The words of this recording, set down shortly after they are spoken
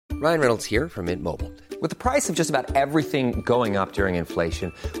Ryan Reynolds here from Mint Mobile. With the price of just about everything going up during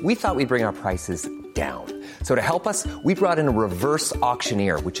inflation, we thought we'd bring our prices down. So to help us, we brought in a reverse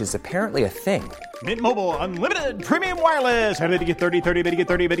auctioneer, which is apparently a thing. Mint Mobile Unlimited Premium Wireless. How to get 30, 30, bit to get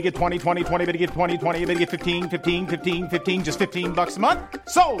 30, bit to get 20, 20, 20, bit to get 20, 20, bit to get 15, 15, 15, 15, just $15 a month?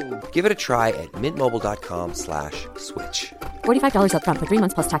 Sold! Give it a try at mintmobile.com/switch. $45 up front for 3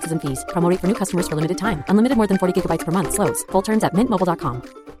 months plus taxes and fees. Promo rate for new customers for limited time. Unlimited more than 40 gigabytes per month. Slows full terms at mintmobile.com.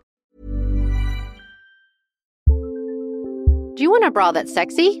 Do you want a bra that's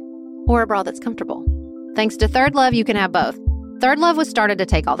sexy or a bra that's comfortable? Thanks to Third Love, you can have both. Third Love was started to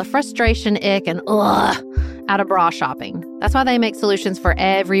take all the frustration, ick, and ugh out of bra shopping. That's why they make solutions for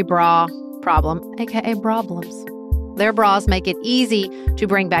every bra problem, aka problems. Their bras make it easy to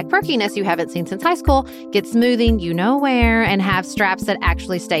bring back perkiness you haven't seen since high school, get smoothing you know where, and have straps that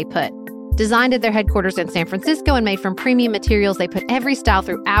actually stay put. Designed at their headquarters in San Francisco and made from premium materials, they put every style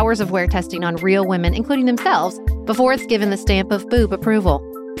through hours of wear testing on real women, including themselves, before it's given the stamp of boob approval.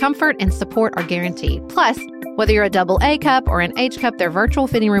 Comfort and support are guaranteed. Plus, whether you're a double A cup or an H cup, their virtual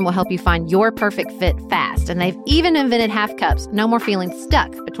fitting room will help you find your perfect fit fast. And they've even invented half cups. No more feeling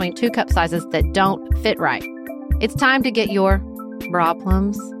stuck between 2 cup sizes that don't fit right. It's time to get your bra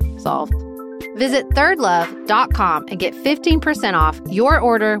plums solved. Visit thirdlove.com and get 15% off your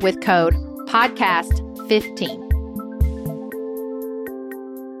order with code PODCAST15.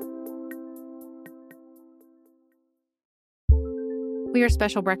 We are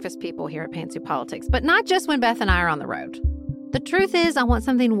special breakfast people here at Pantsuit Politics, but not just when Beth and I are on the road. The truth is, I want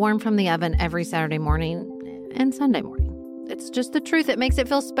something warm from the oven every Saturday morning and Sunday morning. It's just the truth. It makes it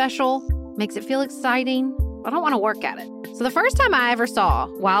feel special, makes it feel exciting. I don't want to work at it. So the first time I ever saw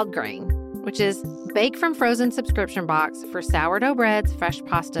Wild Grain, which is bake from frozen subscription box for sourdough breads, fresh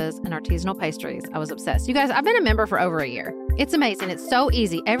pastas, and artisanal pastries, I was obsessed. You guys, I've been a member for over a year. It's amazing. It's so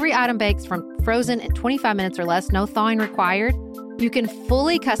easy. Every item bakes from frozen in 25 minutes or less, no thawing required. You can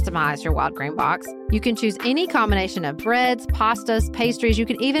fully customize your Wild Grain box. You can choose any combination of breads, pastas, pastries. You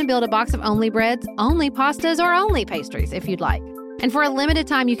can even build a box of only breads, only pastas, or only pastries if you'd like. And for a limited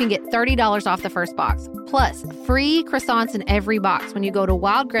time, you can get $30 off the first box, plus free croissants in every box when you go to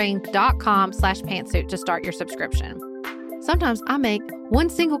wildgrain.com/pantsuit to start your subscription. Sometimes I make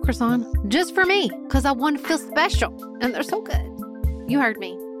one single croissant just for me because I want to feel special, and they're so good. You heard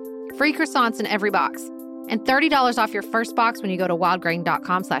me. Free croissants in every box. And $30 off your first box when you go to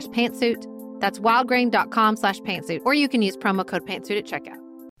wildgrain.com/pantsuit. That's wildgrain.com/pantsuit. Or you can use promo code pantsuit at checkout.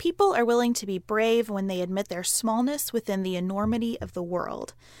 People are willing to be brave when they admit their smallness within the enormity of the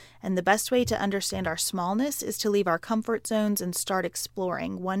world. And the best way to understand our smallness is to leave our comfort zones and start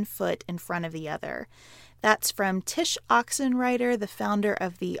exploring one foot in front of the other. That's from Tish Oxenreider, the founder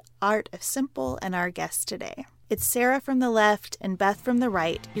of The Art of Simple, and our guest today. It's Sarah from the left and Beth from the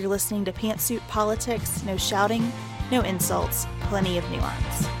right. You're listening to Pantsuit Politics. No shouting, no insults, plenty of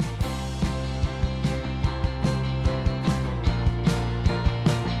nuance.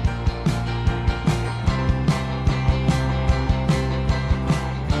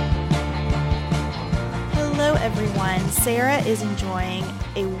 Hello, everyone. Sarah is enjoying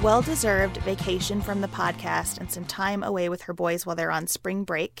a well-deserved vacation from the podcast and some time away with her boys while they're on spring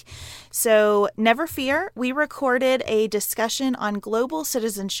break. So never fear, we recorded a discussion on global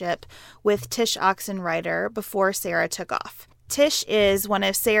citizenship with Tish Oxenreider before Sarah took off. Tish is one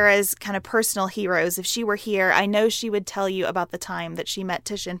of Sarah's kind of personal heroes. If she were here, I know she would tell you about the time that she met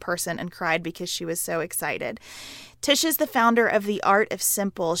Tish in person and cried because she was so excited. Tish is the founder of The Art of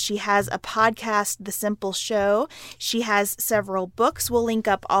Simple. She has a podcast, The Simple Show. She has several books. We'll link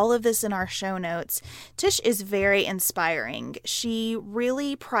up all of this in our show notes. Tish is very inspiring. She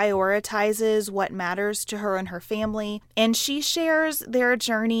really prioritizes what matters to her and her family, and she shares their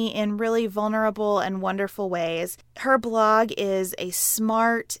journey in really vulnerable and wonderful ways. Her blog is a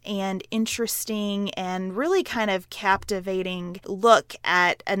smart and interesting and really kind of captivating look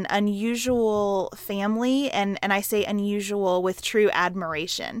at an unusual family, and I say unusual with true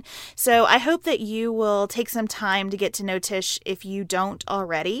admiration. So I hope that you will take some time to get to know Tish if you don't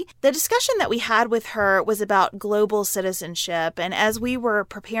already. The discussion that we had with her was about global citizenship, and as we were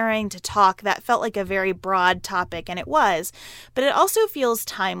preparing to talk, that felt like a very broad topic, and it was, but it also feels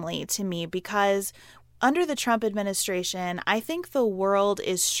timely to me because under the Trump administration, I think the world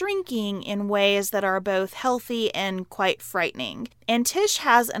is shrinking in ways that are both healthy and quite frightening. And Tish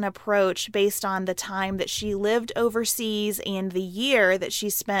has an approach based on the time that she lived overseas and the year that she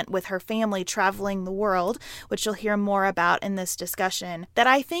spent with her family traveling the world, which you'll hear more about in this discussion, that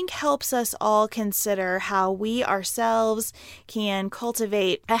I think helps us all consider how we ourselves can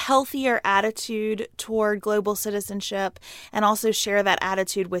cultivate a healthier attitude toward global citizenship and also share that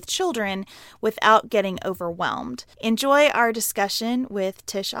attitude with children without getting overwhelmed. Enjoy our discussion with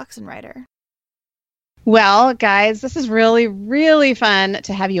Tish Oxenreider. Well, guys, this is really, really fun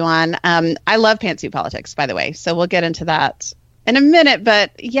to have you on. I love Pantsuit Politics, by the way, so we'll get into that in a minute.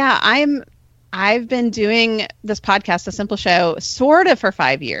 But yeah, I've been doing this podcast, The Simple Show, sort of for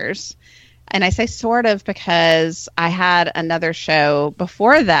 5 years. And I say sort of because I had another show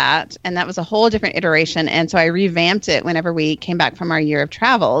before that, and that was a whole different iteration. And so I revamped it whenever we came back from our year of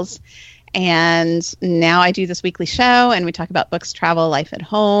travels. And now I do this weekly show, and we talk about books, travel, life at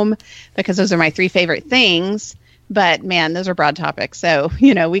home, because those are my 3 favorite things. But man, those are broad topics. So,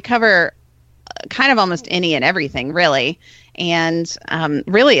 we cover kind of almost any and everything, really. And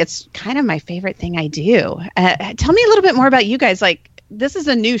really, it's kind of my favorite thing I do. Tell me a little bit more about you guys. Like, this is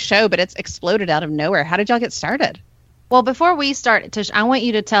a new show, but it's exploded out of nowhere. How did y'all get started? Well, before we start, Tish, I want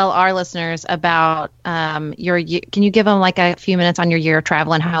you to tell our listeners about can you give them like a few minutes on your year of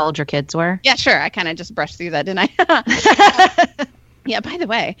travel and how old your kids were? Yeah, sure. I kind of just brushed through that, didn't I? Yeah, by the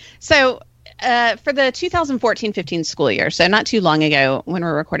way. So for the 2014-15 school year, so not too long ago when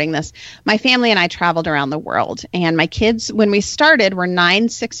we're recording this, my family and I traveled around the world. And my kids, when we started, were 9,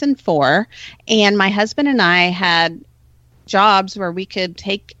 6, and 4. And my husband and I had jobs where we could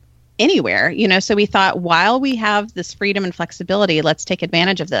take anywhere, so we thought, while we have this freedom and flexibility, let's take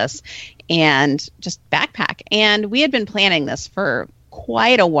advantage of this and just backpack. And we had been planning this for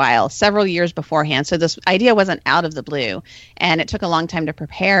quite a while, several years beforehand. So this idea wasn't out of the blue, and it took a long time to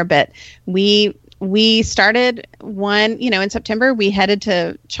prepare, but we started in September. We headed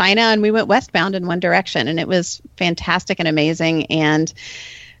to China, and we went westbound in one direction, and it was fantastic and amazing. And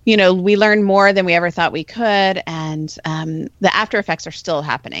we learned more than we ever thought we could. And the after effects are still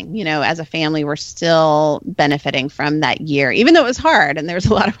happening. As a family, we're still benefiting from that year, even though it was hard and there was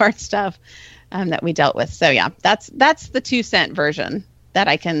a lot of hard stuff that we dealt with. So, yeah, that's the 2-cent version that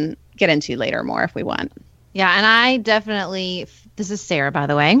I can get into later more if we want. Yeah, and I definitely, this is Sarah, by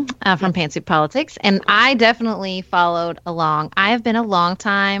the way, from Pantsuit Politics, and I definitely followed along. I have been a long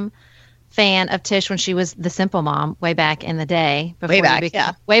time fan of Tish when she was the Simple Mom way back in the day. Way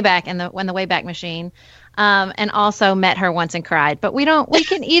back in the Wayback Machine. And also met her once and cried. But we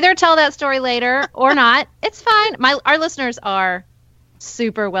can either tell that story later or not. It's fine. Our listeners are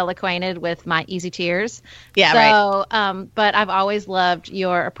super well acquainted with my easy tears. Yeah, right. But I've always loved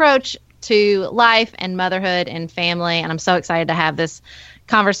your approach to life and motherhood and family, and I'm so excited to have this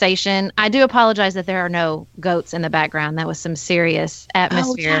conversation. I do apologize that there are no goats in the background. That was some serious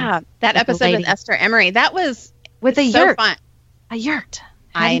atmosphere. Oh, yeah. That episode with Esther Emery, that was with a so yurt. Fun. A yurt.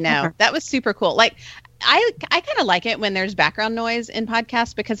 I know. That was super cool. Like, I kind of like it when there's background noise in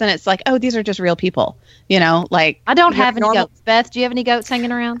podcasts, because then it's like, oh, these are just real people, like. I don't have any goats. Beth, do you have any goats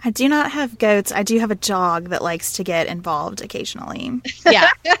hanging around? I do not have goats. I do have a dog that likes to get involved occasionally. Yeah,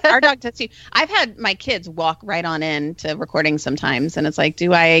 our dog does too. I've had my kids walk right on in to recording sometimes, and it's like,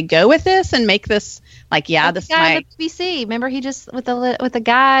 do I go with this and make this like, this guy at the BBC? Remember, he just with the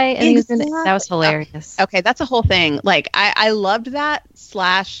guy, and he was in it. That was hilarious. Okay, that's a whole thing. Like, I loved that.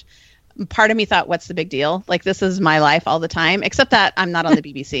 Part of me thought, what's the big deal? Like, this is my life all the time, except that I'm not on the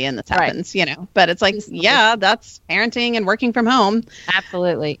BBC and this happens, but it's like, yeah, that's parenting and working from home.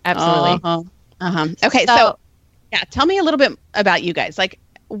 Absolutely. Okay. So yeah, tell me a little bit about you guys. Like,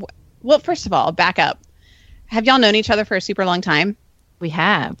 well, first of all, back up. Have y'all known each other for a super long time? We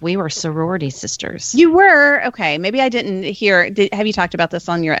have. We were sorority sisters. You were? Okay. Maybe I didn't hear. Have you talked about this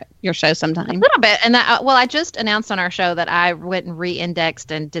on your show sometime? A little bit. And I just announced on our show that I went and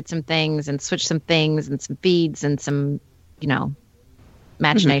re-indexed and did some things and switched some things and some feeds and some,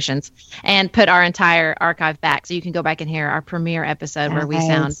 machinations and put our entire archive back. So you can go back and hear our premiere episode where we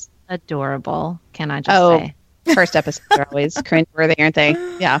sound adorable. Can I just say? First episodes are always cringeworthy, aren't they?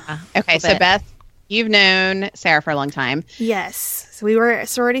 Yeah. Okay. So Beth, you've known Sarah for a long time. Yes. So we were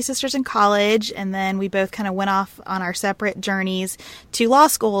sorority sisters in college, and then we both kind of went off on our separate journeys to law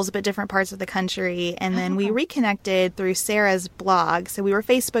schools, but different parts of the country. And then we reconnected through Sarah's blog. So we were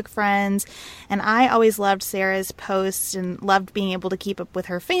Facebook friends, and I always loved Sarah's posts and loved being able to keep up with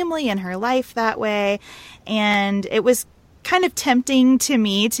her family and her life that way. And it was kind of tempting to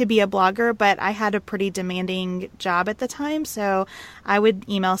me to be a blogger, but I had a pretty demanding job at the time. So I would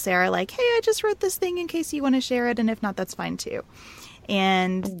email Sarah like, hey, I just wrote this thing in case you want to share it. And if not, that's fine too.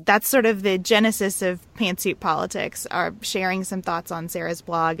 And that's sort of the genesis of Pantsuit Politics, are sharing some thoughts on Sarah's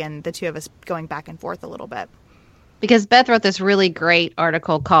blog and the two of us going back and forth a little bit. Because Beth wrote this really great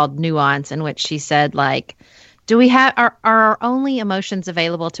article called Nuance, in which she said, like, do we have are our only emotions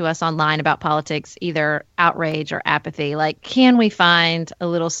available to us online about politics either outrage or apathy? Like, can we find a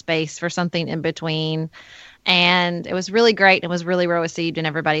little space for something in between? And it was really great. It was really well received and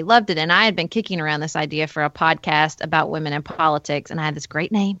everybody loved it. And I had been kicking around this idea for a podcast about women in politics. And I had this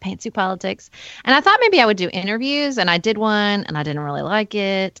great name, Pantsuit Politics. And I thought maybe I would do interviews. And I did one and I didn't really like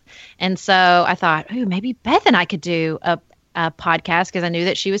it. And so I thought, ooh, maybe Beth and I could do a podcast, because I knew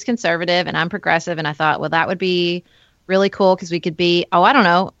that she was conservative and I'm progressive. And I thought, well, that would be really cool because we could be,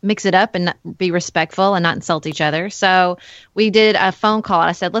 mix it up and be respectful and not insult each other. So we did a phone call.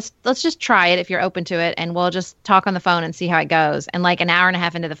 I said, let's just try it if you're open to it, and we'll just talk on the phone and see how it goes. And like an hour and a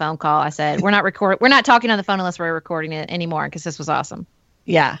half into the phone call, I said, we're not talking on the phone unless we're recording it anymore, because this was awesome.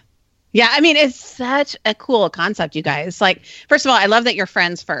 Yeah. Yeah, I mean, it's such a cool concept, you guys. Like, first of all, I love that you're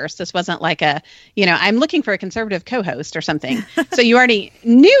friends first. This wasn't like I'm looking for a conservative co-host or something. So you already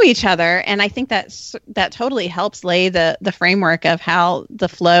knew each other. And I think that totally helps lay the framework of how the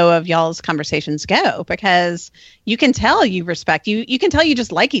flow of y'all's conversations go, because you can tell you respect, you can tell you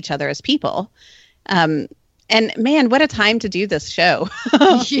just like each other as people. And man, what a time to do this show.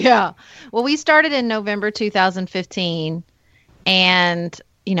 Yeah. Well, we started in November 2015, and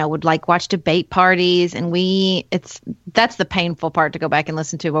would like watch debate parties, and that's the painful part to go back and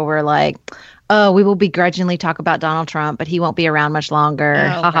listen to, where we're like, oh, we will begrudgingly talk about Donald Trump, but he won't be around much longer.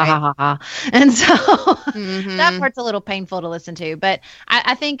 Oh, ha, ha, ha, ha, ha. And so that part's a little painful to listen to, but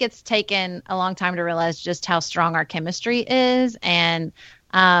I think it's taken a long time to realize just how strong our chemistry is. And,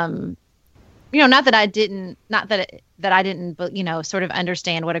 not that I didn't, but, sort of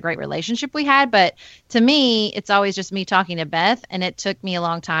understand what a great relationship we had. But to me, it's always just me talking to Beth. And it took me a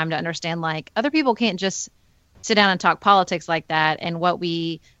long time to understand, like, other people can't just sit down and talk politics like that. And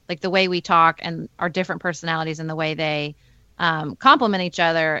the way we talk and our different personalities and the way they complement each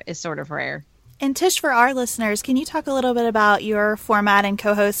other is sort of rare. And Tish, for our listeners, can you talk a little bit about your format and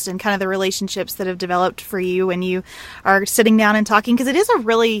co-host and kind of the relationships that have developed for you when you are sitting down and talking? Because it is a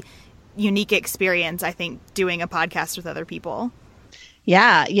really unique experience, I think, doing a podcast with other people.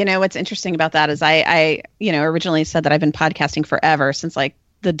 Yeah. What's interesting about that is I originally said that I've been podcasting forever, since like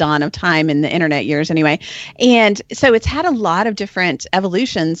the dawn of time in the internet years anyway. And so it's had a lot of different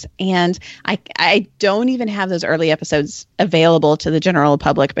evolutions, and I don't even have those early episodes available to the general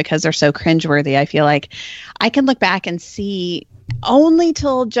public because they're so cringeworthy. I feel like I can look back and see only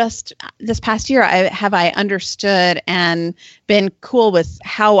till just this past year have I understood and been cool with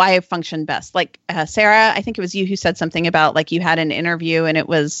how I function best. Like Sarah, I think it was you who said something about like you had an interview and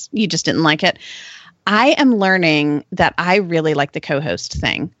you just didn't like it. I am learning that I really like the co-host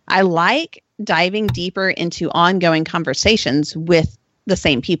thing. I like diving deeper into ongoing conversations with the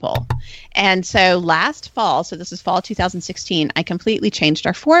same people. And so last fall, so this is fall 2016, I completely changed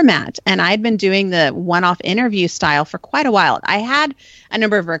our format, and I'd been doing the one-off interview style for quite a while. I had a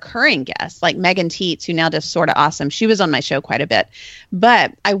number of recurring guests like Megan Tietz, who now does Sorta Awesome. She was on my show quite a bit,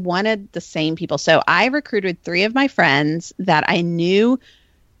 but I wanted the same people. So I recruited 3 of my friends that I knew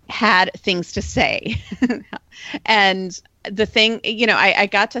had things to say. And the thing, I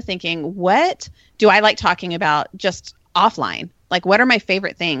got to thinking, what do I like talking about just offline? Like, what are my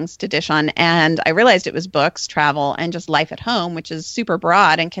favorite things to dish on? And I realized it was books, travel, and just life at home, which is super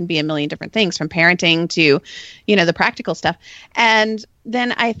broad and can be a million different things, from parenting to, the practical stuff. And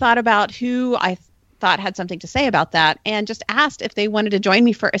then I thought about who I thought had something to say about that, and just asked if they wanted to join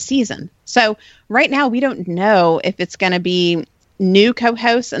me for a season. So right now, we don't know if it's going to be new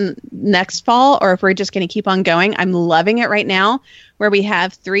co-hosts in next fall, or if we're just going to keep on going. I'm loving it right now, where we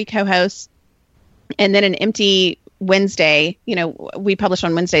have 3 co-hosts and then an empty Wednesday. We publish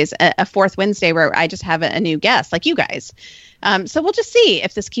on Wednesdays, a 4th Wednesday where I just have a new guest like you guys. So we'll just see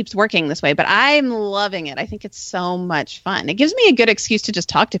if this keeps working this way, but I'm loving it. I think it's so much fun. It gives me a good excuse to just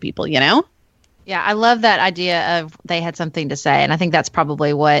talk to people, Yeah, I love that idea of they had something to say. And I think that's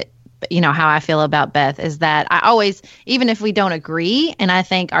probably what, how I feel about Beth, is that I always, even if we don't agree, and I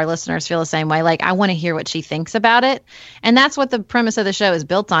think our listeners feel the same way, like I want to hear what she thinks about it. And that's what the premise of the show is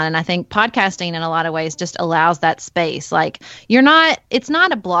built on. And I think podcasting in a lot of ways just allows that space. Like it's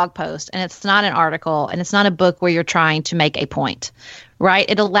not a blog post, and it's not an article, and it's not a book where you're trying to make a point, right?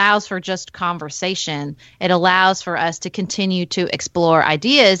 It allows for just conversation. It allows for us to continue to explore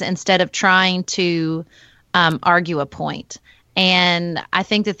ideas instead of trying to argue a point. And I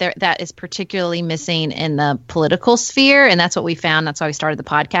think that that is particularly missing in the political sphere. And that's what we found. That's why we started the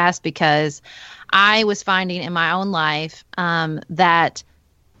podcast, because I was finding in my own life that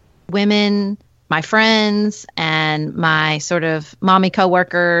women, my friends and my sort of mommy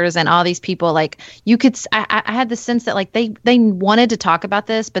coworkers and all these people, like I had the sense that like they wanted to talk about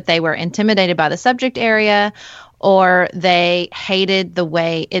this, but they were intimidated by the subject area, or they hated the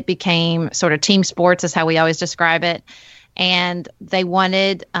way it became sort of team sports is how we always describe it. And they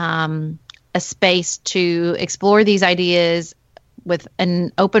wanted a space to explore these ideas with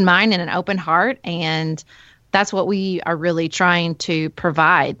an open mind and an open heart. And that's what we are really trying to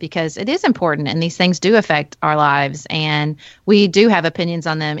provide, because it is important and these things do affect our lives and we do have opinions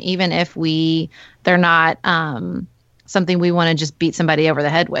on them, even if they're not something we want to just beat somebody over the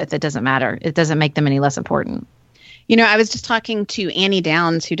head with. It doesn't matter. It doesn't make them any less important. You know, I was just talking to Annie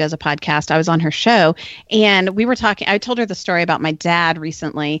Downs, who does a podcast. I was on her show, and we were talking. I told her the story about my dad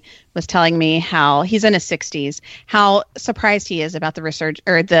recently was telling me how he's in his 60s, how surprised he is about the research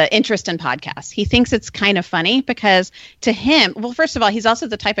or the interest in podcasts. He thinks it's kind of funny because to him, well, first of all, he's also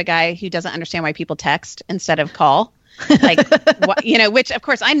the type of guy who doesn't understand why people text instead of call. Like, which of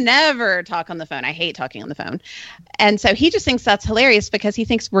course I never talk on the phone. I hate talking on the phone. And so he just thinks that's hilarious because he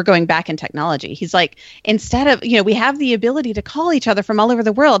thinks we're going back in technology. He's like, instead of, we have the ability to call each other from all over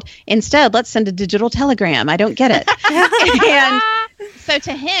the world. Instead, let's send a digital telegram. I don't get it. And so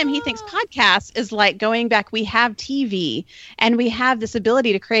to him, he thinks podcasts is like going back. We have TV and we have this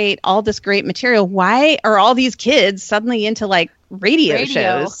ability to create all this great material. Why are all these kids suddenly into like radio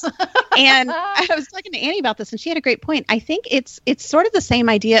shows? And I was talking to Annie about this and she had a great point. I think it's sort of the same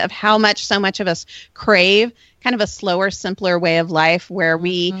idea of how much so much of us crave kind of a slower, simpler way of life where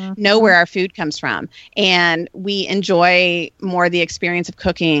we know where our food comes from and we enjoy more the experience of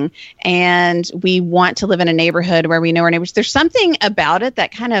cooking and we want to live in a neighborhood where we know our neighbors. There's something about it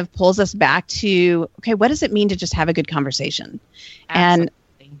that kind of pulls us back to, okay, what does it mean to just have a good conversation? Absolutely. And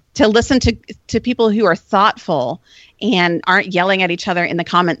to listen to people who are thoughtful and aren't yelling at each other in the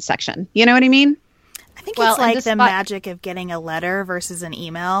comments section. You know what I mean? I think it's like the magic of getting a letter versus an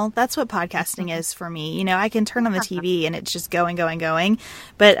email. That's what podcasting is for me. I can turn on the TV and it's just going.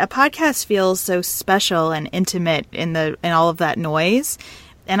 But a podcast feels so special and intimate in all of that noise.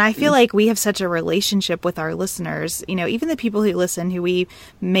 And I feel like we have such a relationship with our listeners. Even the people who listen, who we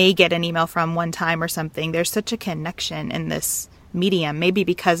may get an email from one time or something, there's such a connection in this medium, maybe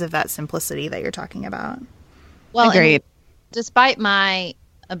because of that simplicity that you're talking about. Well, agreed. Despite my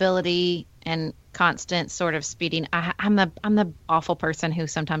ability and constant sort of speeding, I'm the awful person who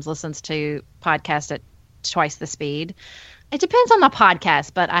sometimes listens to podcasts at twice the speed. It depends on the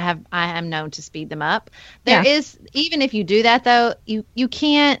podcast, but I am known to speed them up. There is, even if you do that though, you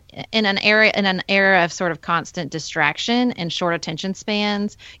can't in an era of sort of constant distraction and short attention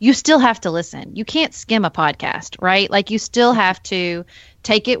spans, you still have to listen. You can't skim a podcast, right? Like you still have to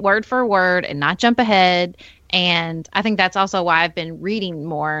take it word for word and not jump ahead. And I think that's also why I've been reading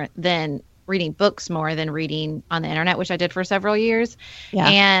books more than reading on the internet, which I did for several years. Yeah.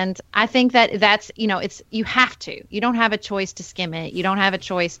 And I think that's, you have to. You don't have a choice to skim it. You don't have a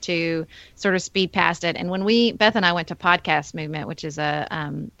choice to sort of speed past it. And when Beth and I went to Podcast Movement, which is a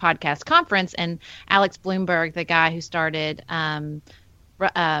podcast conference, and Alex Bloomberg, the guy who started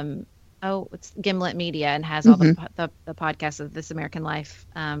it's Gimlet Media and has all the podcasts of This American Life,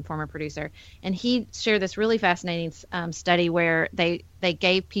 former producer. And he shared this really fascinating study where they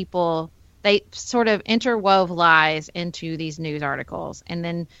gave people, they sort of interwove lies into these news articles and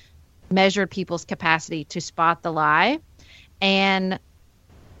then measured people's capacity to spot the lie. And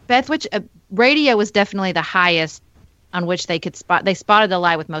Beth, radio was definitely the highest on which they spotted the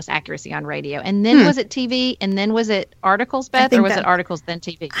lie with most accuracy on radio. And then was it TV? And then was it articles, Beth? Or was it articles, then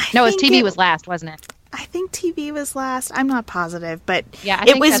TV? No, TV was last, wasn't it? I think TV was last. I'm not positive, but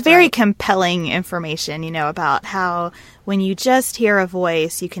it was very compelling information, about how when you just hear a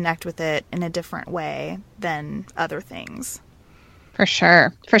voice, you connect with it in a different way than other things. For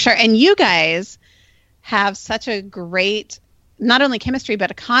sure. And you guys have such a great, not only chemistry,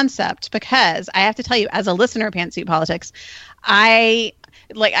 but a concept, because I have to tell you, as a listener of Pantsuit Politics, I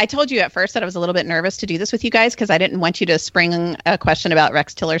told you at first that I was a little bit nervous to do this with you guys because I didn't want you to spring a question about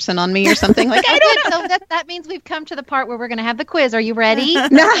Rex Tillerson on me or something. Like, I don't know. So that means we've come to the part where we're going to have the quiz. Are you ready? No.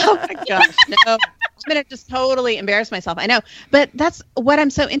 Oh my gosh, no. I'm going to just totally embarrass myself. I know. But that's what I'm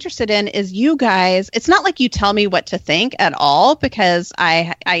so interested in is you guys. It's not like you tell me what to think at all because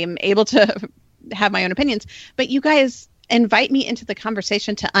I am able to have my own opinions. But you guys invite me into the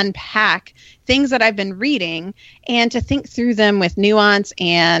conversation to unpack things that I've been reading and to think through them with nuance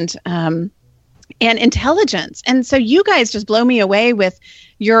and and intelligence. And so you guys just blow me away with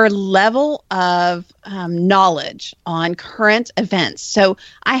your level of knowledge on current events. So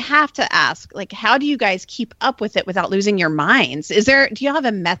I have to ask, like, how do you guys keep up with it without losing your minds? Do you have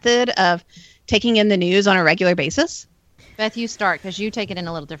a method of taking in the news on a regular basis? Beth, you start, because you take it in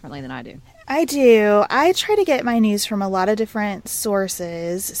a little differently than I do. I do. I try to get my news from a lot of different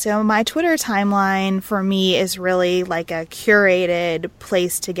sources. So my Twitter timeline for me is really like a curated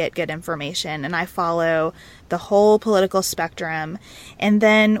place to get good information. And I follow the whole political spectrum. And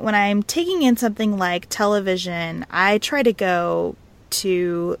then when I'm taking in something like television, I try to go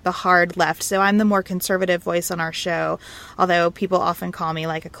to the hard left. So I'm the more conservative voice on our show, although people often call me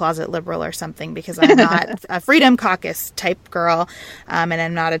like a closet liberal or something because I'm not a Freedom Caucus type girl, and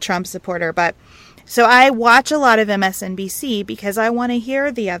I'm not a Trump supporter. But so I watch a lot of MSNBC because I want to hear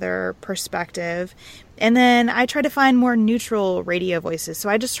the other perspective. And then I try to find more neutral radio voices. So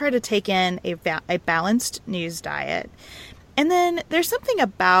I just try to take in a balanced news diet. And then there's something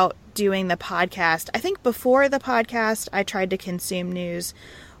about doing the podcast. I think before the podcast, I tried to consume news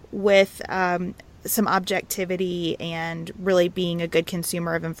with some objectivity and really being a good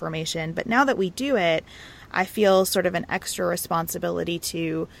consumer of information. But now that we do it, I feel sort of an extra responsibility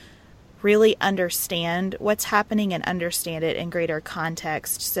to really understand what's happening and understand it in greater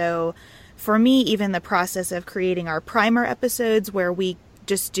context. So for me, even the process of creating our primer episodes where we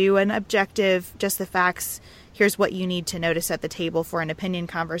just do an objective, just the facts, here's what you need to notice at the table for an opinion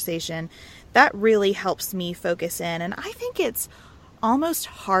conversation, that really helps me focus in. And I think it's almost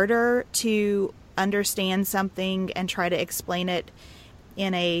harder to understand something and try to explain it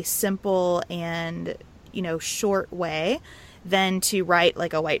in a simple and, short way than to write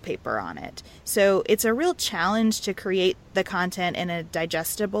like a white paper on it. So it's a real challenge to create the content in a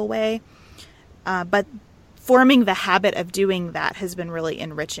digestible way. But forming the habit of doing that has been really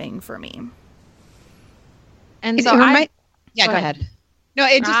enriching for me. And so go ahead. No,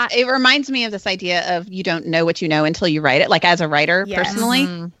 it reminds me of this idea of you don't know what you know until you write it. Like as a writer, yes.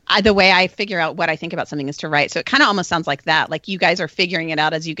 Personally, the way I figure out what I think about something is to write. So it kind of almost sounds like that. Like you guys are figuring it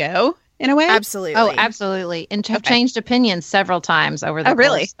out as you go in a way. Absolutely. Oh, absolutely. And have changed opinions several times over the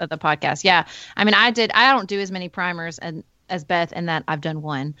course of the podcast. Yeah. I mean, I don't do as many primers as Beth, and that I've done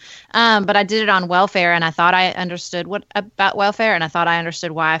one. But I did it on welfare, and I thought I understood about welfare, and I thought I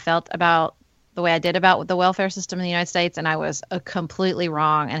understood why I felt about the way I did about the welfare system in the United States, and I was completely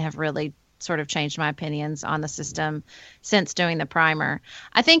wrong and have really sort of changed my opinions on the system since doing the primer.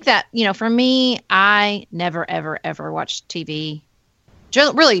 I think that, for me, I never, ever, ever watch TV.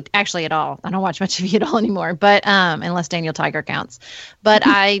 Really, actually at all. I don't watch much TV at all anymore, but unless Daniel Tiger counts. But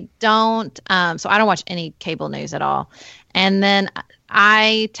I don't, so I don't watch any cable news at all. And then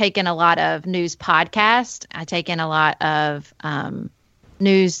I take in a lot of news podcasts. I take in a lot of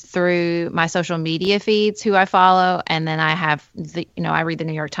news through my social media feeds, who I follow. And then I have I read the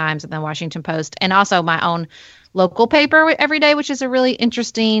New York Times and the Washington Post, and also my own local paper every day, which is a really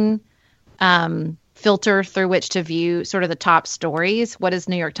interesting filter through which to view sort of the top stories. What does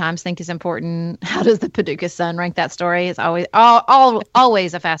New York Times think is important? How does the Paducah Sun rank that story? It's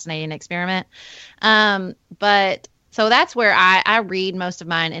always a fascinating experiment. But so that's where I read most of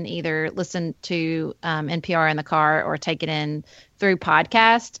mine and either listen to NPR in the car or take it in through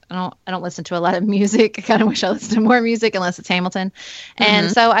podcast. I don't listen to a lot of music. I kind of wish I listened to more music unless it's Hamilton.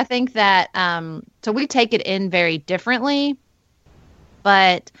 And so I think that so we take it in very differently.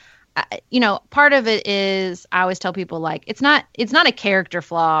 But part of it is I always tell people, like, it's not a character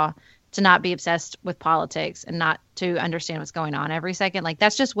flaw to not be obsessed with politics and not to understand what's going on every second. Like,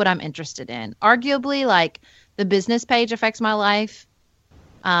 that's just what I'm interested in. Arguably, like, the business page affects my life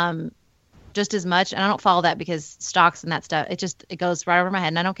just as much. And I don't follow that because stocks and that stuff, it goes right over my head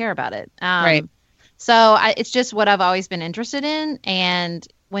and I don't care about it. Right. So it's just what I've always been interested in. And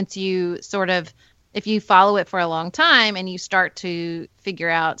once you if you follow it for a long time and you start to figure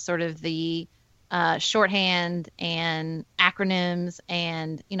out sort of the shorthand and acronyms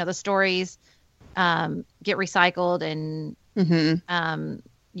and, the stories get recycled and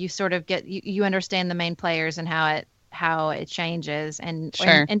you sort of you understand the main players and how it changes and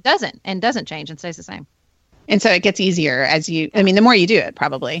doesn't change and stays the same. And so it gets easier the more you do it,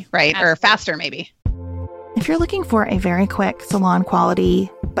 probably, right? Absolutely. Or faster maybe. If you're looking for a very quick salon quality,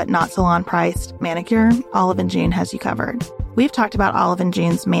 but not salon priced manicure, Olive & June has you covered. We've talked about Olive &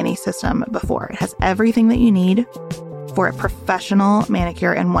 June's Mani system before. It has everything that you need for a professional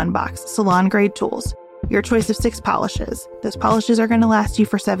manicure in one box. Salon grade tools, your choice of 6 polishes. Those polishes are going to last you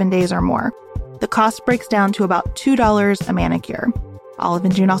for 7 days or more. The cost breaks down to about $2 a manicure. Olive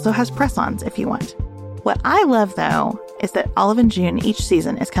 & June also has press-ons if you want. What I love, though, is that Olive & June each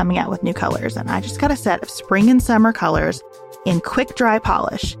season is coming out with new colors, and I just got a set of spring and summer colors in quick dry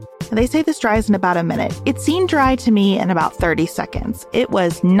polish. They say this dries in about a minute. It seemed dry to me in about 30 seconds. It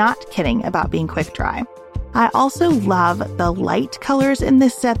was not kidding about being quick dry. I also love the light colors in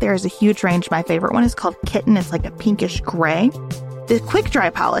this set. There is a huge range. My favorite one is called Kitten. It's like a pinkish gray. The quick dry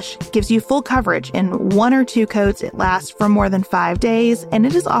polish gives you full coverage in 1 or 2 coats. It lasts for more than 5 days, and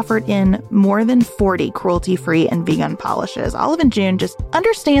it is offered in more than 40 cruelty-free and vegan polishes. Olive & June just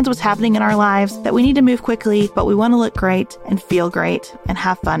understands what's happening in our lives, that we need to move quickly, but we want to look great and feel great and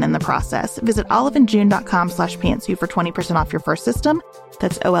have fun in the process. Visit oliveandjune.com/pantsuit for 20% off your first system.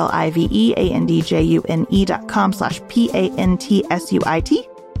 That's oliveandjune.com/PANTSUIT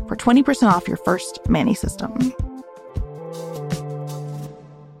for 20% off your first Manny system.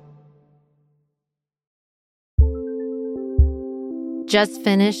 Just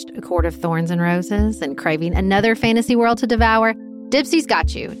finished A Court of Thorns and Roses and craving another fantasy world to devour? Dipsy's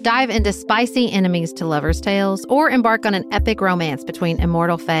got you. Dive into spicy enemies to lovers' tales or embark on an epic romance between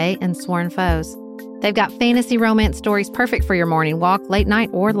immortal fae and sworn foes. They've got fantasy romance stories perfect for your morning walk, late night,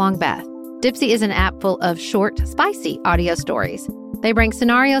 or long bath. Dipsy is an app full of short, spicy audio stories. They bring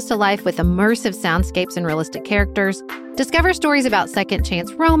scenarios to life with immersive soundscapes and realistic characters. Discover stories about second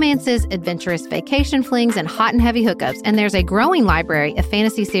chance romances, adventurous vacation flings, and hot and heavy hookups. And there's a growing library of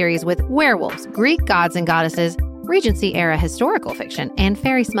fantasy series with werewolves, Greek gods and goddesses, Regency-era historical fiction, and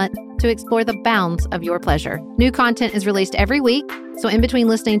fairy smut to explore the bounds of your pleasure. New content is released every week, so in between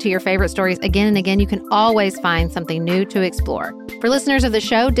listening to your favorite stories again and again, you can always find something new to explore. For listeners of the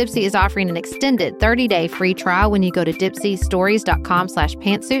show, Dipsy is offering an extended 30-day free trial when you go to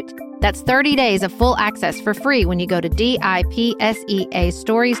dipsystories.com/pantsuit. That's 30 days of full access for free when you go to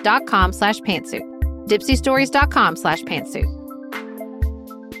DIPSEAstories.com/pantsuit. dipsystories.com/pantsuit.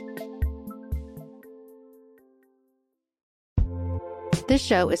 This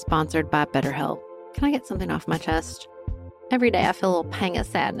show is sponsored by BetterHelp. Can I get something off my chest? Every day I feel a little pang of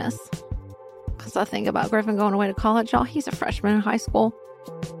sadness because I think about Griffin going away to college. Y'all, he's a freshman in high school.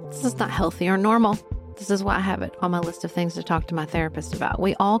 This is not healthy or normal. This is why I have it on my list of things to talk to my therapist about.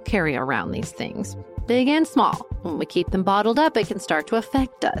 We all carry around these things, big and small. When we keep them bottled up, it can start to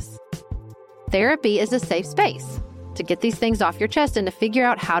affect us. Therapy is a safe space to get these things off your chest and to figure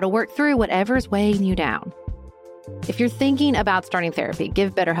out how to work through whatever is weighing you down. If you're thinking about starting therapy,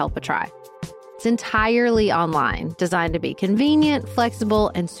 give BetterHelp a try. It's entirely online, designed to be convenient,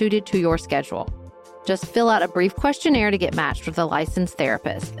 flexible, and suited to your schedule. Just fill out a brief questionnaire to get matched with a licensed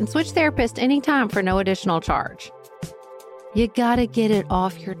therapist and switch therapists anytime for no additional charge. You gotta get it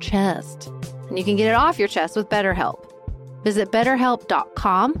off your chest. And you can get it off your chest with BetterHelp. Visit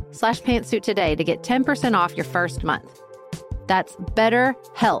betterhelp.com/pantsuit today to get 10% off your first month. That's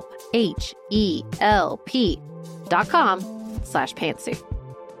BetterHelp, HELP.com/pantsuit.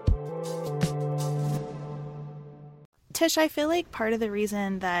 Tish, I feel like part of the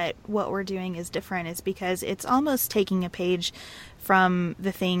reason that what we're doing is different is because it's almost taking a page from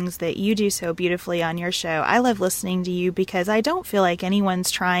the things that you do so beautifully on your show. I love listening to you because I don't feel like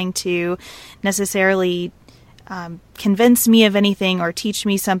anyone's trying to necessarily convince me of anything or teach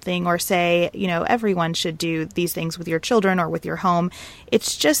me something or say, you know, everyone should do these things with your children or with your home.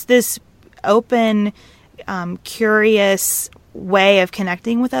 It's just this open, curious way of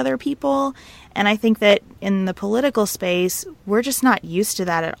connecting with other people. And I think that in the political space, we're just not used to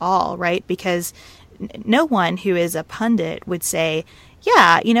that at all, right? Because no one who is a pundit would say,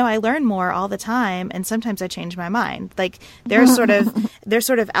 yeah, you know, I learn more all the time and sometimes I change my mind. Like they're sort of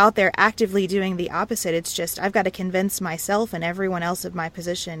out there actively doing the opposite. It's just I've got to convince myself and everyone else of my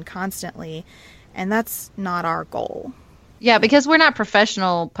position constantly. And that's not our goal. Yeah, because we're not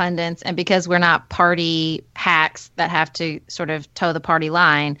professional pundits and because we're not party hacks that have to sort of toe the party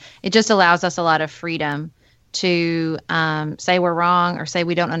line, it just allows us a lot of freedom to say we're wrong or say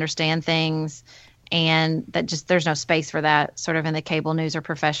we don't understand things. And that just there's no space for that sort of in the cable news or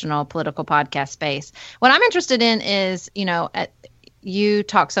professional political podcast space. What I'm interested in is, you know, you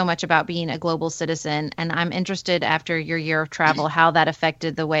talk so much about being a global citizen, and I'm interested after your year of travel, how that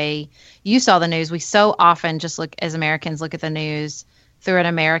affected the way you saw the news. We so often just as Americans, look at the news through an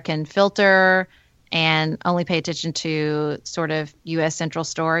American filter and only pay attention to sort of U.S. central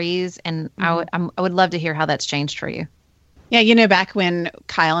stories. And I would love to hear how that's changed for you. Yeah, you know, back when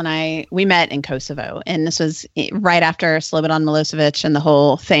Kyle and we met in Kosovo, and this was right after Slobodan Milosevic and the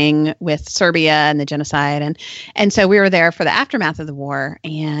whole thing with Serbia and the genocide. And so we were there for the aftermath of the war,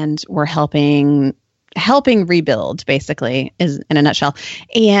 and we're helping helping rebuild, basically, is in a nutshell.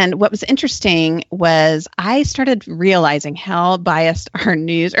 And what was interesting was I started realizing how biased our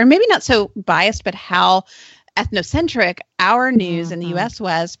news, or maybe not so biased, but how ethnocentric our news in the U.S.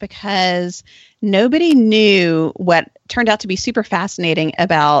 was, because nobody knew what turned out to be super fascinating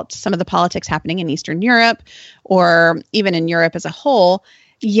about some of the politics happening in Eastern Europe, or even in Europe as a whole.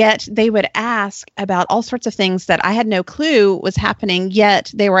 Yet they would ask about all sorts of things that I had no clue was happening,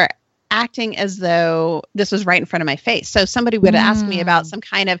 yet they were acting as though this was right in front of my face. So somebody would ask me about some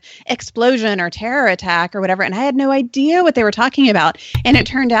kind of explosion or terror attack or whatever, and I had no idea what they were talking about. And it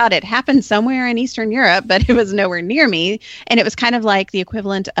turned out it happened somewhere in Eastern Europe, but it was nowhere near me. And it was kind of like the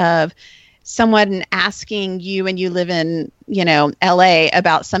equivalent of someone asking you, and you live in, LA,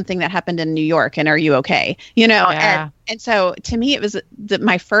 about something that happened in New York, and are you okay? Yeah. And so to me, it was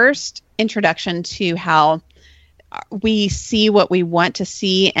my first introduction to how we see what we want to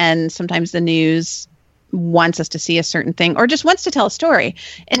see, and sometimes the news wants us to see a certain thing or just wants to tell a story.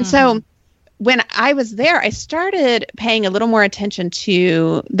 And so when I was there, I started paying a little more attention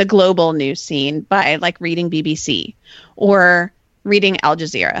to the global news scene by reading BBC or reading Al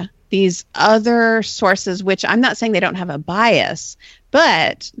Jazeera, these other sources, which I'm not saying they don't have a bias,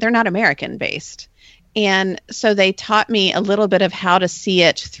 but they're not American based. And so they taught me a little bit of how to see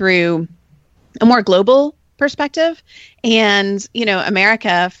it through a more global perspective. And,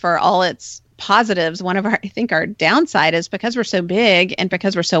 America, for all its positives, one of our downside is because we're so big and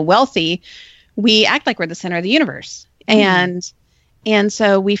because we're so wealthy, we act like we're the center of the universe. And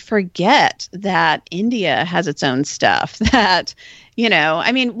so we forget that India has its own stuff that,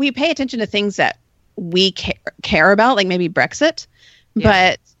 we pay attention to things that we care about, like maybe Brexit,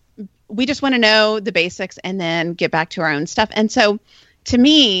 but we just want to know the basics and then get back to our own stuff. And so to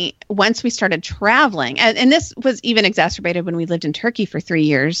me, once we started traveling, and this was even exacerbated when we lived in Turkey for 3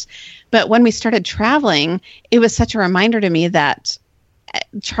 years, but when we started traveling, it was such a reminder to me that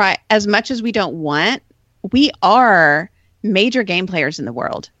try as much as we don't want, we are major game players in the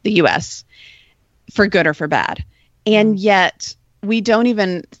world, the U.S., for good or for bad. And yet we don't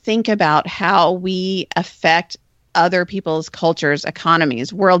even think about how we affect other people's cultures,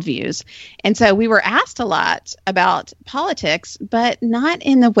 economies, worldviews. And so we were asked a lot about politics, but not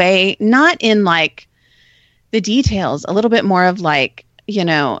in the details, a little bit more of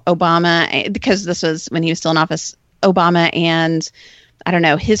Obama, because this was when he was still in office, Obama and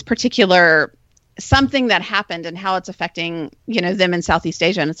his particular something that happened and how it's affecting, them in Southeast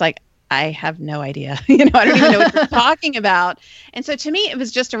Asia. And it's I have no idea. I don't even know what you're talking about. And so to me, it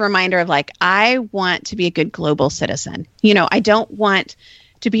was just a reminder of I want to be a good global citizen. I don't want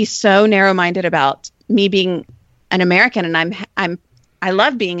to be so narrow-minded about me being an American, and I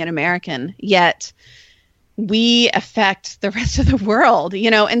love being an American, yet we affect the rest of the world,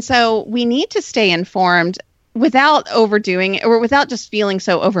 and so we need to stay informed without overdoing it, or without just feeling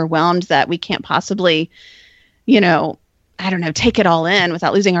so overwhelmed that we can't possibly, take it all in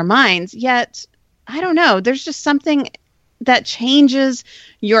without losing our minds. Yet, I don't know, there's just something that changes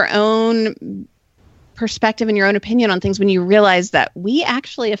your own perspective and your own opinion on things when you realize that we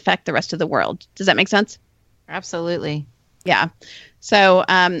actually affect the rest of the world. Does that make sense? Absolutely. Yeah. So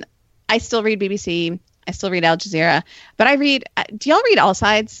I still read BBC. I still read Al Jazeera, but I read, do y'all read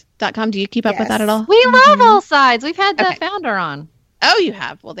allsides.com? Do you keep up with that at all? We love All Sides. We've had the founder on. Oh, you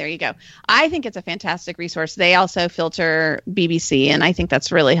have? Well, there you go. I think it's a fantastic resource. They also filter BBC, and I think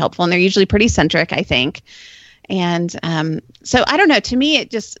that's really helpful. And they're usually pretty centric, I think. And so I don't know. To me,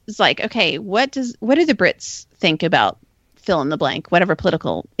 it just is okay, what do the Brits think about fill in the blank, whatever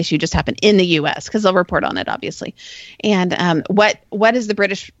political issue just happened in the U.S., because they'll report on it, obviously. And what is the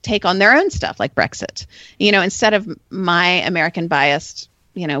British take on their own stuff, like Brexit? Instead of my American biased,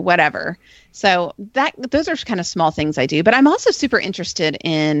 whatever. So those are kind of small things I do. But I'm also super interested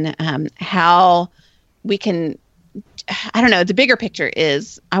in how we can, the bigger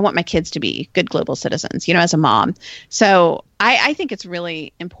is I want my kids to be good global citizens, as a mom. So I think it's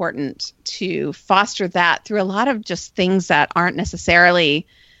really important to foster that through a lot of just things that aren't necessarily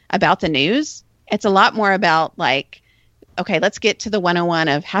about the news. It's a lot more about okay, let's get to the 101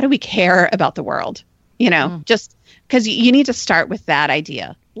 of how do we care about the world? Just because you need to start with that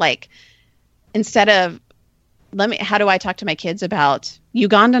idea. Instead of how do I talk to my kids about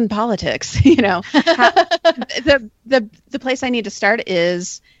Ugandan politics? The place I need to start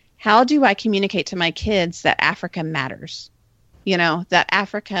is how do I communicate to my kids that Africa matters? That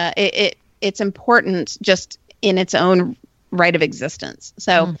Africa, it's important just in its own right of existence.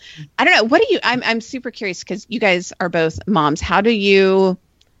 So I don't know. I'm super curious because you guys are both moms. How do you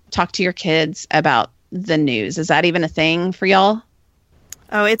talk to your kids about the news? Is that even a thing for y'all?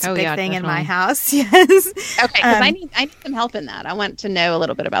 Oh, it's a big thing definitely. in my house. Yes. Okay, because I need some help in that. I want to know a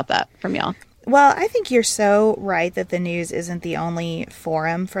little bit about that from y'all. Well, I think you're so right that the news isn't the only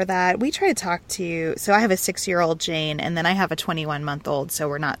forum for that. We try to talk to, so I have a 6-year-old Jane, and then I have a 21-month-old, so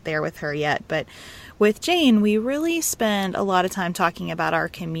we're not there with her yet. But with Jane, we really spend a lot of time talking about our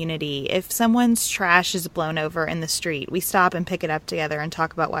community. If someone's trash is blown over in the street, we stop and pick it up together and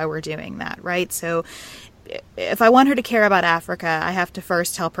talk about why we're doing that, right? So if I want her to care about Africa, I have to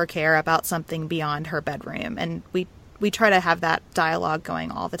first help her care about something beyond her bedroom. And we try to have that dialogue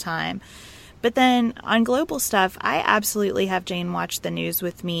going all the time. But then on global stuff, I absolutely have Jane watch the news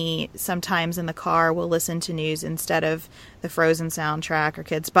with me. Sometimes in the car, we'll listen to news instead of the Frozen soundtrack or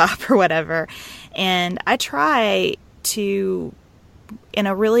Kids Bop or whatever. And I try to, in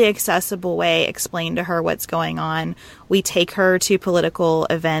a really accessible way, explain to her what's going on. We take her to political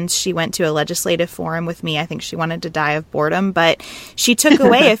events. She went to a legislative forum with me. I think she wanted to die of boredom, but she took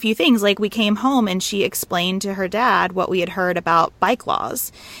away a few things. Like, we came home and she explained to her dad what we had heard about bike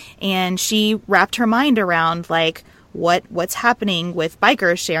laws. And she wrapped her mind around, like, what's happening with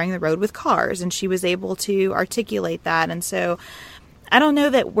bikers sharing the road with cars. And she was able to articulate that. And so I don't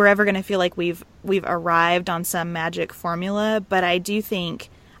know that we're ever going to feel like we've arrived on some magic formula, but I do think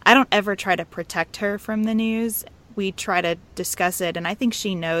I don't ever try to protect her from the news. We try to discuss it, and I think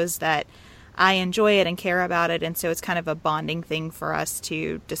she knows that I enjoy it and care about it, and so it's kind of a bonding thing for us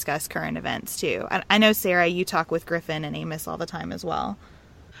to discuss current events too. I know, Sarah, you talk with Griffin and Amos all the time as well.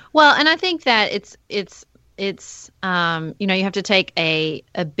 Well, and I think that it's you know, you have to take a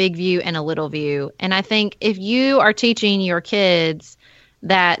big view and a little view. And I think if you are teaching your kids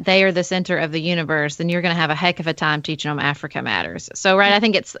that they are the center of the universe, then you're going to have a heck of a time teaching them Africa Matters. So, right, I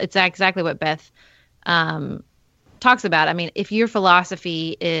think it's exactly what Beth talks about. I mean, if your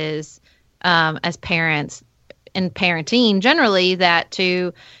philosophy is as parents and parenting generally, that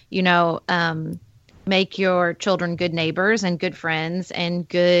to, you know, make your children good neighbors and good friends and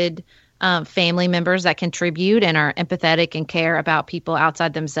good family members that contribute and are empathetic and care about people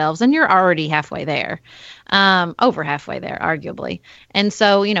outside themselves, and you're already halfway there, over halfway there, arguably. And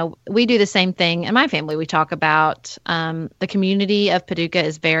so, you know, we do the same thing in my family. We talk about the community of Paducah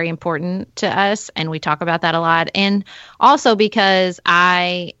is very important to us, and we talk about that a lot. And also because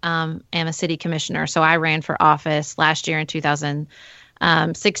I am a city commissioner, so I ran for office last year in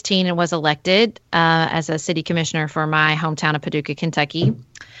 2016 and was elected as a city commissioner for my hometown of Paducah, Kentucky.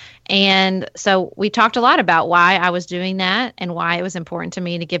 And so we talked a lot about why I was doing that and why it was important to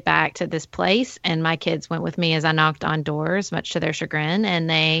me to give back to this place. And my kids went with me as I knocked on doors, much to their chagrin. And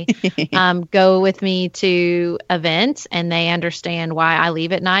they go with me to events, and they understand why I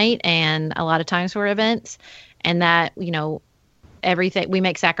leave at night and a lot of times for events. And that, you know, everything, we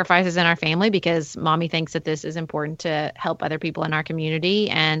make sacrifices in our family because mommy thinks that this is important to help other people in our community.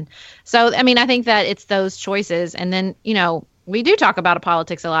 And so, I mean, I think that it's those choices. And then, you know, we do talk about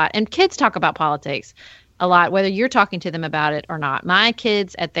politics a lot, and kids talk about politics a lot, whether you're talking to them about it or not. My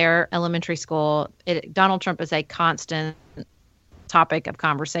kids at their elementary school, Donald Trump is a constant topic of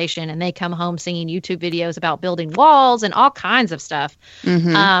conversation, and they come home singing YouTube videos about building walls and all kinds of stuff.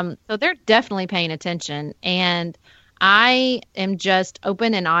 Mm-hmm. So they're definitely paying attention. And I am just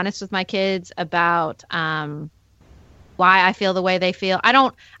open and honest with my kids about why I feel the way they feel.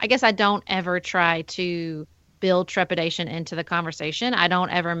 I guess I don't ever try to build trepidation into the conversation. I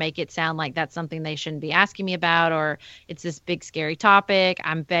don't ever make it sound like that's something they shouldn't be asking me about, or it's this big, scary topic.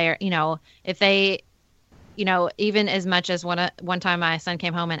 I'm very, you know, if they, you know, even as much as one time my son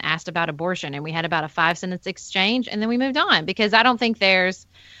came home and asked about abortion, and we had about a 5-sentence exchange, and then we moved on, because I don't think there's,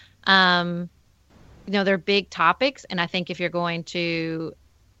 you know, they're big topics. And I think if you're going to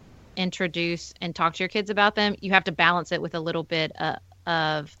introduce and talk to your kids about them, you have to balance it with a little bit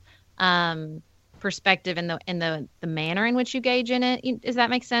of perspective and the manner in which you engage in it. Does that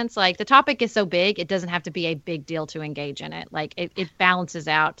make sense? Like, the topic is so big, it doesn't have to be a big deal to engage in it. Like, it balances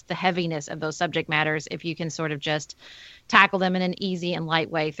out the heaviness of those subject matters if you can sort of just tackle them in an easy and light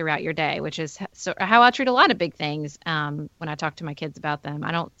way throughout your day, which is how I treat a lot of big things when I talk to my kids about them.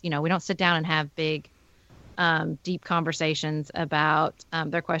 I don't, you know, we don't sit down and have big deep conversations about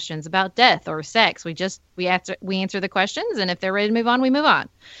their questions about death or sex. We answer the questions, and if they're ready to move on, we move on.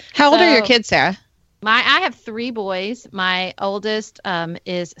 How old are your kids, Sarah? I have 3 boys. My oldest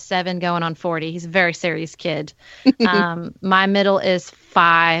is 7 going on 40. He's a very serious kid. My middle is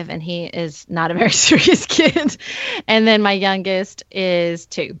 5, and he is not a very serious kid. And then my youngest is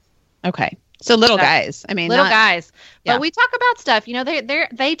 2. Okay. So little guys. I mean, little guys. Yeah. But we talk about stuff. You know,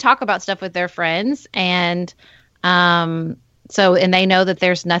 they talk about stuff with their friends, and so, and they know that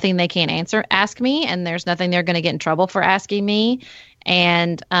there's nothing they can't ask me, and there's nothing they're going to get in trouble for asking me.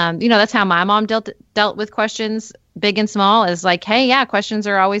 And, that's how my mom dealt with questions, big and small, is like, hey, yeah, questions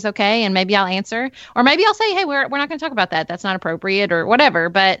are always okay. And maybe I'll answer, or maybe I'll say, hey, we're not going to talk about that. That's not appropriate or whatever.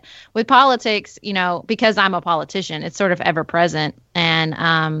 But with politics, because I'm a politician, it's sort of ever present.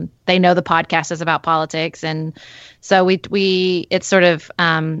 And they know the podcast is about politics. And so it's sort of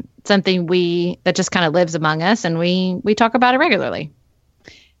something that just kind of lives among us. And we talk about it regularly.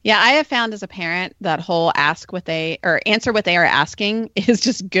 Yeah, I have found as a parent that whole answer what they are asking is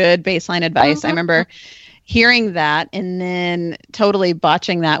just good baseline advice. Mm-hmm. I remember hearing that and then totally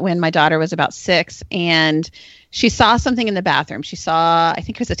botching that when my daughter was about 6 and she saw something in the bathroom. She saw, I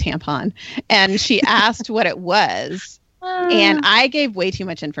think it was a tampon, and she asked what it was. And I gave way too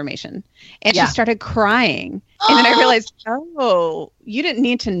much information, and she started crying. And then I realized, oh, you didn't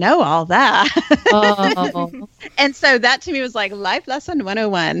need to know all that. And so that to me was like life lesson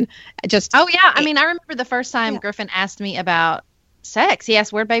 101. I mean, I remember the first time Griffin asked me about sex. He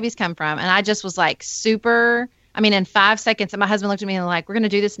asked where babies come from. And I just was like in 5 seconds, and my husband looked at me and like, we're going to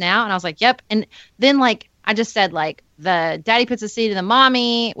do this now. And I was like, yep. And then I just said the daddy puts a seed in the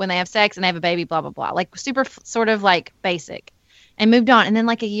mommy when they have sex and they have a baby, blah, blah, blah. Like super sort of like basic, and moved on. And then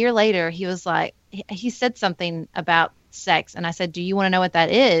a year later, he was like, he said something about sex. And I said, do you want to know what that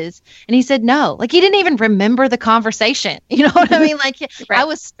is? And he said, no. He didn't even remember the conversation. You know what I mean? Right. I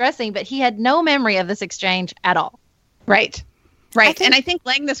was stressing, but he had no memory of this exchange at all. Right. And I think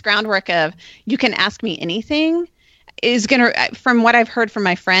laying this groundwork of you can ask me anything is going to, from what I've heard from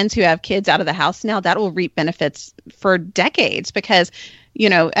my friends who have kids out of the house now, that will reap benefits for decades because,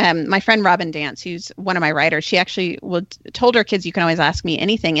 my friend Robin Dance, who's one of my writers, she actually told her kids, you can always ask me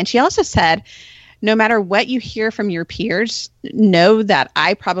anything. And she also said, no matter what you hear from your peers, know that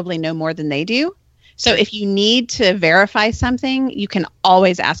I probably know more than they do. So if you need to verify something, you can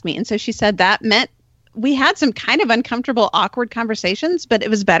always ask me. And so she said that meant we had some kind of uncomfortable, awkward conversations, but it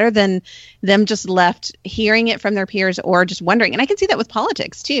was better than them just left hearing it from their peers or just wondering. And I can see that with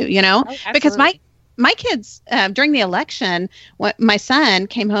politics too, because my kids during the election, my son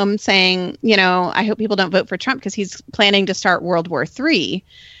came home saying, I hope people don't vote for Trump because he's planning to start World War III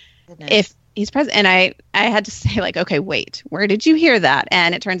if he's president. And I had to say okay, wait, where did you hear that?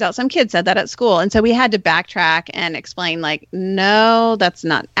 And it turns out some kid said that at school. And so we had to backtrack and explain no, that's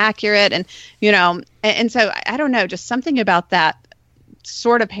not accurate. And, and so I don't know, just something about that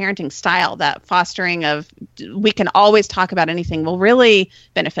sort of parenting style, that fostering of we can always talk about anything will really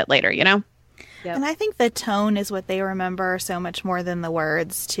benefit later, Yep. And I think the tone is what they remember so much more than the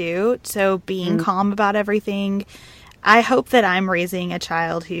words too. So being calm about everything. I hope that I'm raising a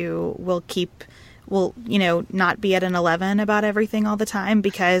child who will not be at an 11 about everything all the time,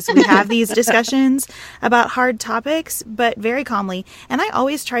 because we have these discussions about hard topics, but very calmly. And I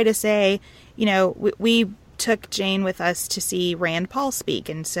always try to say, we took Jane with us to see Rand Paul speak.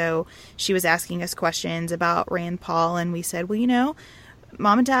 And so she was asking us questions about Rand Paul. And we said,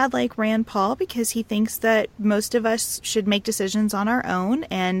 Mom and Dad like Rand Paul because he thinks that most of us should make decisions on our own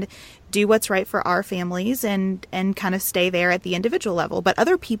and do what's right for our families and kind of stay there at the individual level. But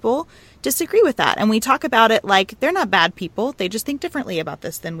other people disagree with that. And we talk about it like they're not bad people. They just think differently about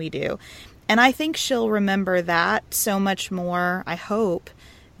this than we do. And I think she'll remember that so much more, I hope,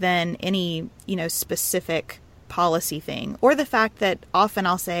 than any, specific policy thing, or the fact that often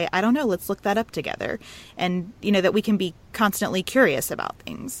I'll say, I don't know, let's look that up together. And, that we can be constantly curious about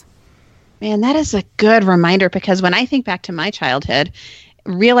things. Man, that is a good reminder, because when I think back to my childhood,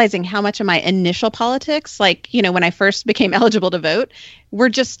 realizing how much of my initial politics, when I first became eligible to vote, were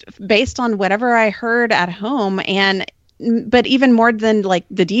just based on whatever I heard at home. But even more than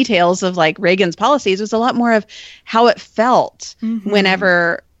the details of Reagan's policies, was a lot more of how it felt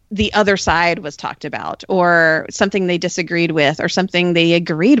whenever the other side was talked about, or something they disagreed with, or something they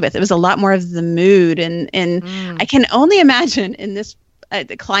agreed with. It was a lot more of the mood. And I can only imagine in this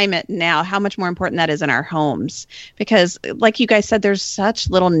climate now how much more important that is in our homes, because like you guys said, there's such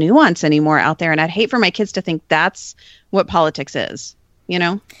little nuance anymore out there. And I'd hate for my kids to think that's what politics is,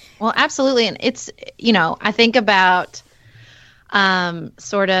 Well, absolutely. And it's, I think about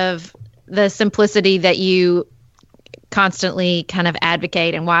sort of the simplicity that you constantly kind of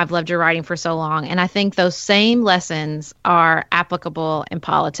advocate, and why I've loved your writing for so long. And I think those same lessons are applicable in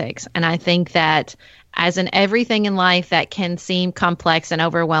politics. And I think that as in everything in life that can seem complex and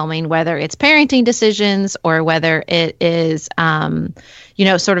overwhelming, whether it's parenting decisions or whether it is,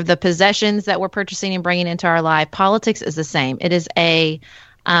 sort of the possessions that we're purchasing and bringing into our life, politics is the same. It is a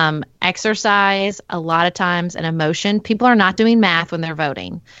exercise, a lot of times, an emotion. People are not doing math when they're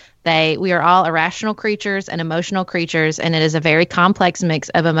voting. We are all irrational creatures and emotional creatures, and it is a very complex mix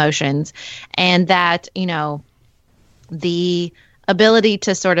of emotions. And that, the ability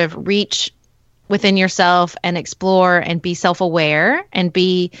to sort of reach within yourself and explore and be self-aware and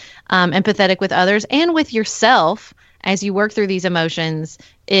be empathetic with others and with yourself as you work through these emotions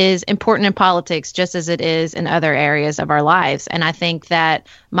is important in politics just as it is in other areas of our lives. And I think that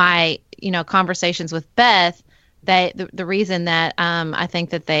my, conversations with Beth, the reason that I think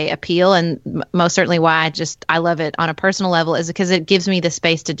that they appeal, and most certainly why I love it on a personal level, is because it gives me the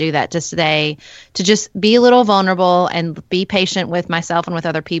space to do that, to just be a little vulnerable and be patient with myself and with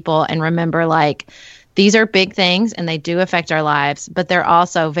other people, and remember, like, these are big things and they do affect our lives, but they're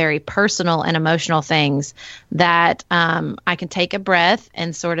also very personal and emotional things that I can take a breath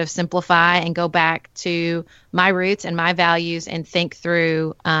and sort of simplify and go back to my roots and my values and think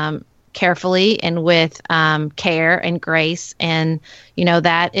through carefully and with care and grace. And,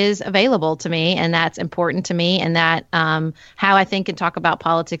 that is available to me and that's important to me. And that how I think and talk about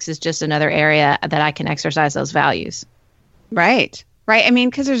politics is just another area that I can exercise those values. Right. Right. I mean,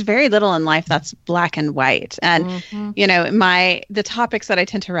 because there's very little in life that's black and white. And, the topics that I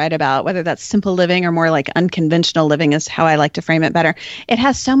tend to write about, whether that's simple living or more like unconventional living is how I like to frame it better. It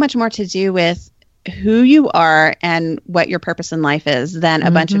has so much more to do with who you are and what your purpose in life is than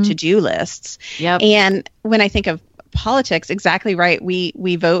a bunch of to-do lists. Yep. And when I think of politics, exactly right.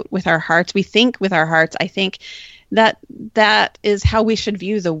 We vote with our hearts. We think with our hearts. I think that is how we should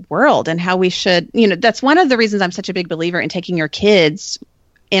view the world and how we should, that's one of the reasons I'm such a big believer in taking your kids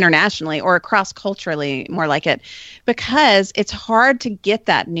internationally or cross culturally, more like it, because it's hard to get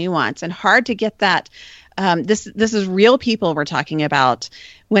that nuance and hard to get that. This is real people we're talking about.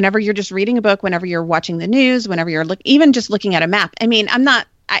 Whenever you're just reading a book, whenever you're watching the news, whenever you're even just looking at a map. I mean,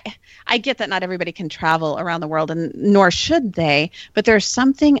 I get that not everybody can travel around the world, and nor should they, but there's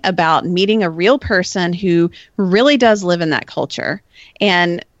something about meeting a real person who really does live in that culture.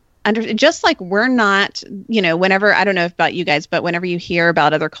 And just like we're not, whenever, I don't know about you guys, but whenever you hear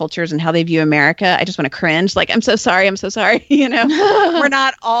about other cultures and how they view America, I just want to cringe. Like, I'm so sorry. We're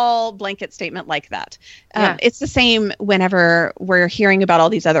not all blanket statement like that. Yeah. It's the same whenever we're hearing about all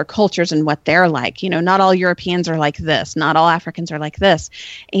these other cultures and what they're like. Not all Europeans are like this. Not all Africans are like this.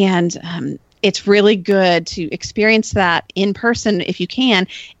 And it's really good to experience that in person if you can.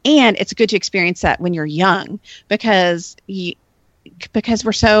 And it's good to experience that when you're young because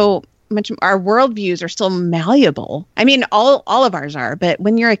we're so much, our worldviews are still malleable. I mean, all of ours are, but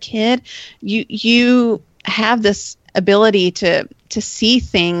when you're a kid, you have this ability to see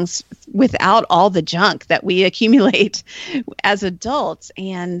things without all the junk that we accumulate as adults.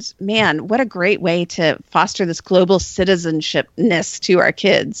 And man, what a great way to foster this global citizenshipness to our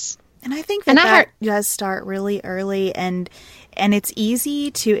kids. And I think that does start really early, and it's easy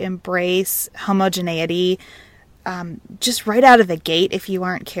to embrace homogeneity just right out of the gate if you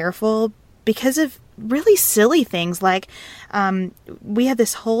aren't careful because of really silly things like we had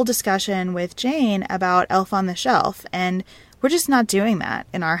this whole discussion with Jane about Elf on the Shelf, and we're just not doing that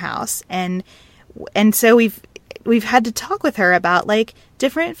in our house. And so we've had to talk with her about, like,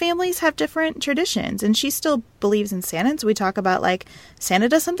 different families have different traditions, and she still believes in Santa. And so we talk about, like, Santa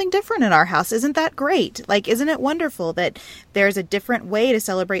does something different in our house. Isn't that great? Like, isn't it wonderful that there's a different way to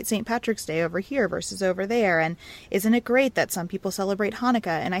celebrate St. Patrick's Day over here versus over there? And isn't it great that some people celebrate Hanukkah?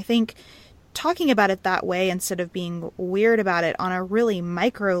 And I think talking about it that way instead of being weird about it on a really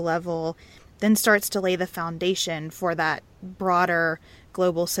micro level then starts to lay the foundation for that broader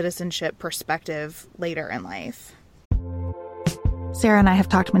global citizenship perspective later in life. Sarah and I have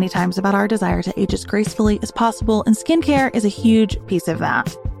talked many times about our desire to age as gracefully as possible, and skincare is a huge piece of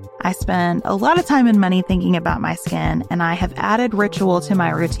that. I spend a lot of time and money thinking about my skin, and I have added Ritual to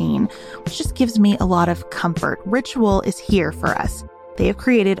my routine, which just gives me a lot of comfort. Ritual is here for us. They have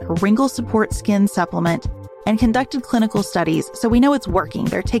created a wrinkle support skin supplement and conducted clinical studies, so we know it's working.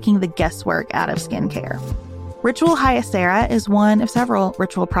 They're taking the guesswork out of skincare. Ritual Hyacera is one of several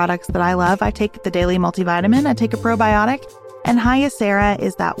Ritual products that I love. I take the daily multivitamin, I take a probiotic, and Hyacera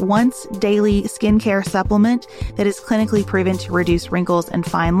is that once daily skincare supplement that is clinically proven to reduce wrinkles and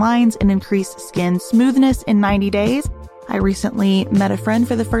fine lines and increase skin smoothness in 90 days. I recently met a friend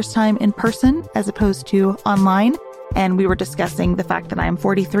for the first time in person as opposed to online, and we were discussing the fact that I am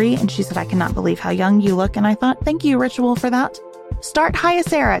 43, and she said, "I cannot believe how young you look." And I thought, thank you, Ritual, for that. Start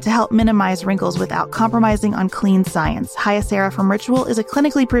Hyacera to help minimize wrinkles without compromising on clean science. Hyacera from Ritual is a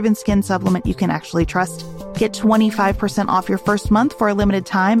clinically proven skin supplement you can actually trust. Get 25% off your first month for a limited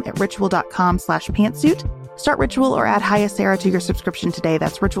time at ritual.com/pantsuit. Start Ritual or add Hyacera to your subscription today.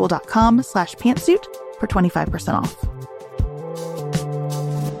 That's ritual.com/pantsuit for 25% off.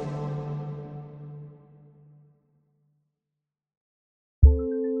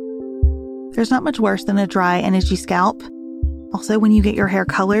 There's not much worse than a dry and itchy scalp. Also, when you get your hair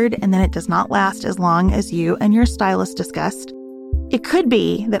colored and then it does not last as long as you and your stylist discussed, it could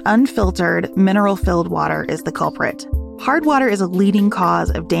be that unfiltered, mineral-filled water is the culprit. Hard water is a leading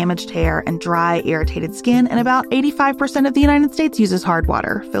cause of damaged hair and dry, irritated skin, and about 85% of the United States uses hard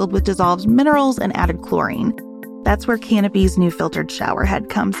water, filled with dissolved minerals and added chlorine. That's where Canopy's new filtered shower head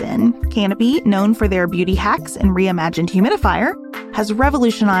comes in. Canopy, known for their beauty hacks and reimagined humidifier, has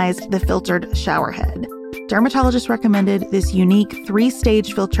revolutionized the filtered shower head. Dermatologists recommended this unique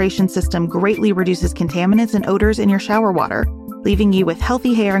 3-stage filtration system greatly reduces contaminants and odors in your shower water, leaving you with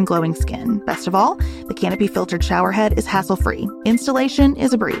healthy hair and glowing skin. Best of all, the Canopy filtered shower head is hassle-free. Installation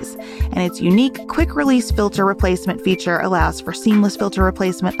is a breeze, and its unique quick-release filter replacement feature allows for seamless filter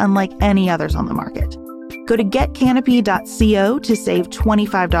replacement unlike any others on the market. Go to getcanopy.co to save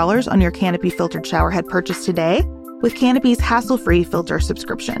 $25 on your Canopy filtered shower head purchase today with Canopy's hassle-free filter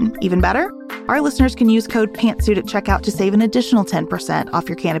subscription. Even better, our listeners can use code PANTSUIT at checkout to save an additional 10% off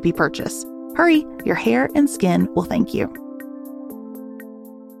your Canopy purchase. Hurry, your hair and skin will thank you.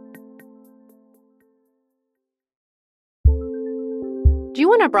 Do you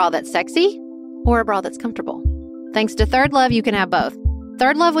want a bra that's sexy or a bra that's comfortable? Thanks to Third Love, you can have both.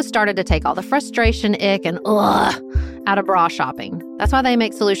 Third Love was started to take all the frustration, ick, and out of bra shopping. That's why they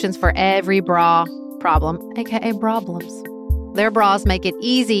make solutions for every bra problem, aka problems. Their bras make it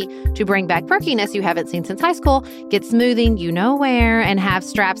easy to bring back perkiness you haven't seen since high school, get smoothing you know where, and have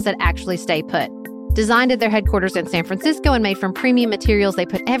straps that actually stay put. Designed at their headquarters in San Francisco and made from premium materials, they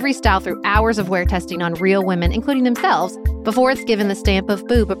put every style through hours of wear testing on real women, including themselves, before it's given the stamp of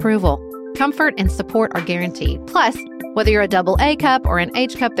boob approval. Comfort and support are guaranteed. Plus, whether you're a double A cup or an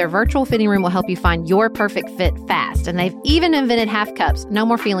H cup, their virtual fitting room will help you find your perfect fit fast. And they've even invented half cups. No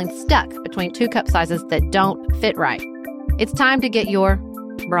more feeling stuck between 2 cup sizes that don't fit right. It's time to get your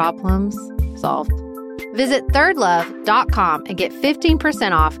problems solved. Visit thirdlove.com and get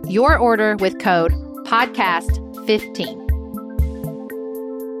 15% off your order with code PODCAST15.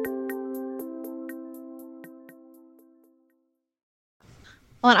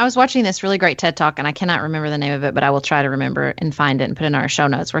 Well, and I was watching this really great TED Talk, and I cannot remember the name of it, but I will try to remember and find it and put it in our show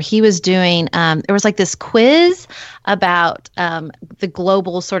notes, where he was doing, there was like this quiz about the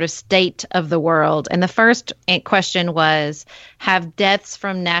global sort of state of the world. And the first question was, have deaths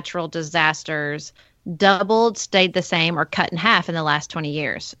from natural disasters doubled, stayed the same, or cut in half in the last 20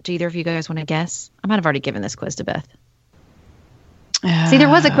 years? Do either of you guys want to guess? I might have already given this quiz to Beth. See, there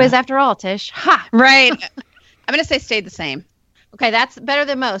was a quiz after all, Tish. Ha! Right. I'm going to say stayed the same. Okay, that's better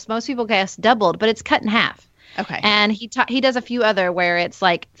than most. Most people guess doubled, but it's cut in half. Okay. And he does a few other where it's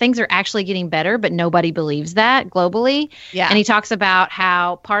like things are actually getting better, but nobody believes that globally. Yeah. And he talks about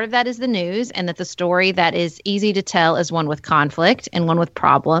how part of that is the news, and that the story that is easy to tell is one with conflict and one with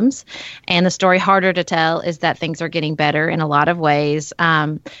problems. And the story harder to tell is that things are getting better in a lot of ways.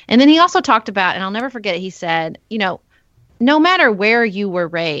 And then he also talked about, and I'll never forget it, he said, no matter where you were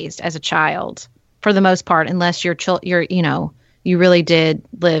raised as a child, for the most part, unless you really did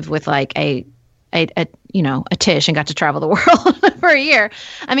live with like a Tish and got to travel the world for a year.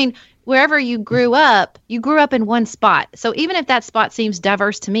 I mean, wherever you grew up in one spot. So even if that spot seems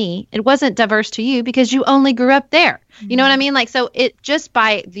diverse to me, it wasn't diverse to you because you only grew up there. Mm-hmm. You know what I mean? Like, so it just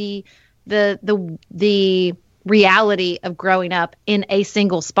by the reality of growing up in a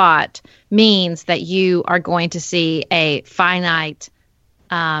single spot means that you are going to see a finite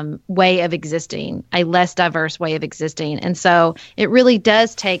way of existing, a less diverse way of existing. And so it really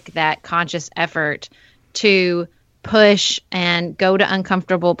does take that conscious effort to push and go to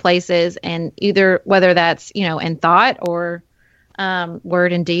uncomfortable places, and either whether that's, in thought or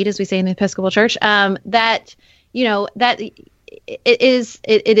word and deed, as we say in the Episcopal Church, that it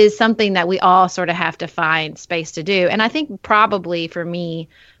is something that we all sort of have to find space to do. And I think probably for me,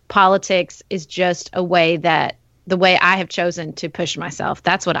 politics is just a way that the way I have chosen to push myself.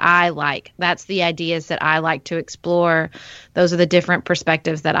 That's what I like. That's the ideas that I like to explore. Those are the different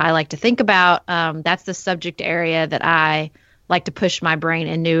perspectives that I like to think about. That's the subject area that I like to push my brain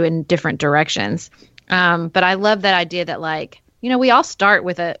in new and different directions. But I love that idea that, like, we all start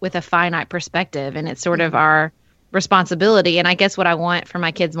with a finite perspective, and it's sort of our responsibility. And I guess what I want for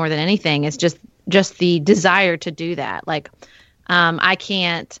my kids more than anything is just the desire to do that. Like, I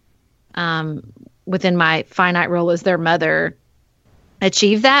can't, within my finite role as their mother,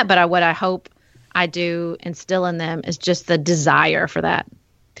 achieve that. But what I hope I do instill in them is just the desire for that.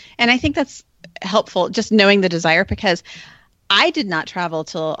 And I think that's helpful, just knowing the desire, because I did not travel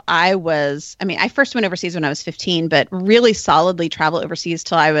till I first went overseas when I was 15, but really solidly travel overseas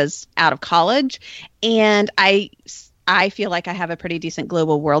till I was out of college. And I I feel like I have a pretty decent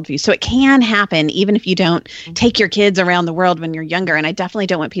global worldview. So it can happen even if you don't take your kids around the world when you're younger. And I definitely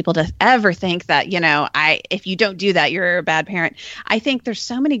don't want people to ever think that, if you don't do that, you're a bad parent. I think there's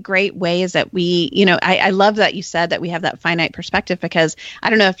so many great ways that we, I love that you said that we have that finite perspective, because I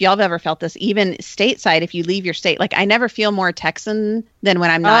don't know if y'all have ever felt this, even stateside, if you leave your state, like I never feel more Texan than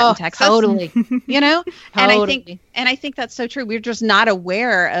when I'm not in Texas. Totally. And I think that's so true. We're just not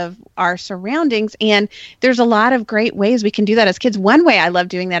aware of our surroundings. And there's a lot of great ways we can do that as kids. One way I love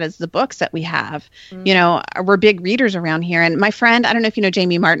doing that is the books that we have. We're big readers around here. And my friend, I don't know if you know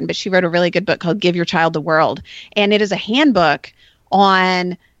Jamie Martin, but she wrote a really good book called Give Your Child the World. And it is a handbook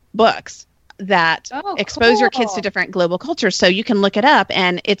on books that expose your kids to different global cultures. So you can look it up,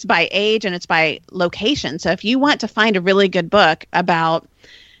 and it's by age and it's by location. So if you want to find a really good book about,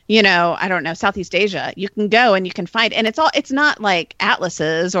 I don't know, Southeast Asia, you can go and you can find, and it's not like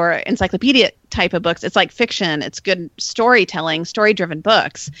atlases or encyclopedia type of books. It's like fiction. It's good storytelling, story-driven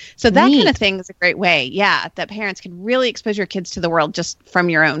books. So that kind of thing is a great way. Yeah. That parents can really expose your kids to the world just from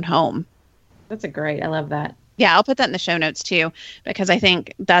your own home. That's I love that. Yeah, I'll put that in the show notes too, because I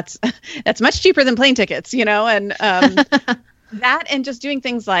think that's much cheaper than plane tickets, and that, and just doing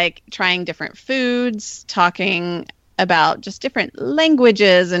things like trying different foods, talking about just different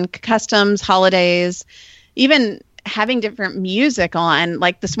languages and customs, holidays, even having different music on.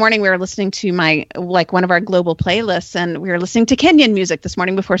 Like this morning we were listening to one of our global playlists, and we were listening to Kenyan music this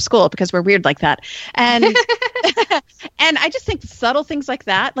morning before school because we're weird like that. And and I just think subtle things like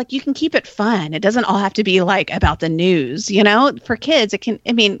that, like you can keep it fun. It doesn't all have to be like about the news, for kids. It can,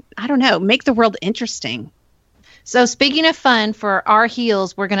 I don't know, make the world interesting. So speaking of fun, for our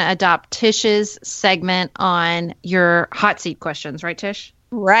heels, we're going to adopt Tish's segment on your hot seat questions. Right, Tish?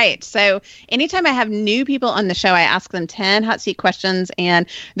 Right. So anytime I have new people on the show, I ask them 10 hot seat questions, and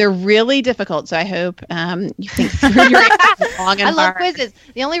they're really difficult. So I hope you think through your answers long and I love hard. quizzes.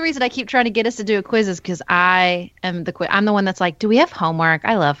 The only reason I keep trying to get us to do a quiz is because I'm the one that's like, do we have homework?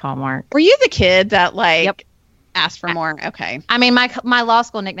 I love homework. Were you the kid that asked for more? Okay. I mean, my law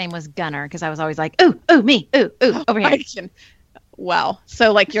school nickname was Gunner because I was always like, ooh, me, ooh, over here. Wow.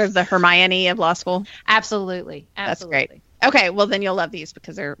 So you're the Hermione of law school? Absolutely. That's great. Okay, well then you'll love these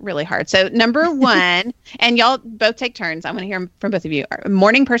because they're really hard. So number 1, and y'all both take turns. I want to hear from both of you.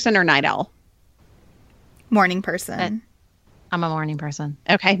 Morning person or night owl? Morning person. I'm a morning person.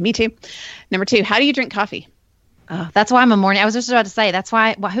 Okay, me too. Number 2, how do you drink coffee? Oh, that's why I'm a morning. I was just about to say, that's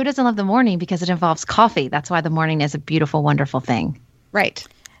why, who doesn't love the morning? Because it involves coffee. That's why the morning is a beautiful, wonderful thing. Right.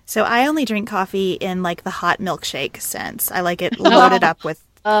 So I only drink coffee in the hot milkshake sense. I like it loaded up with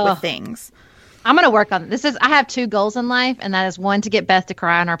things. I'm going to work on this. I have 2 goals in life, and that is 1, to get Beth to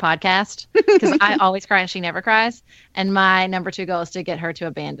cry on our podcast because I always cry and she never cries. And my number 2 goal is to get her to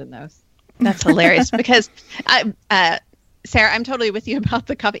abandon those. That's hilarious because Sarah, I'm totally with you about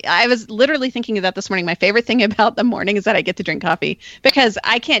the coffee. I was literally thinking of that this morning. My favorite thing about the morning is that I get to drink coffee because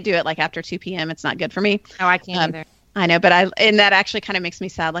I can't do it after 2 p.m. It's not good for me. Oh, I can't either. I know, but and that actually kind of makes me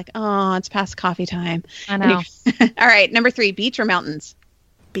sad. Oh, it's past coffee time. I know. All right. Number 3, beach or mountains?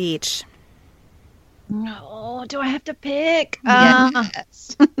 Beach. No, do I have to pick?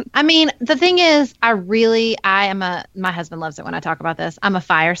 Yes. I mean, the thing is, my husband loves it when I talk about this. I'm a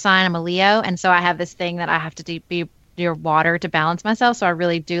fire sign. I'm a Leo. And so I have this thing that I have to be near water to balance myself. So I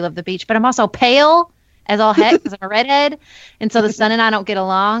really do love the beach, but I'm also pale as all heck because I'm a redhead. And so the sun and I don't get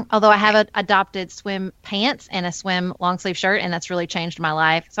along, although I have adopted swim pants and a swim long sleeve shirt, and that's really changed my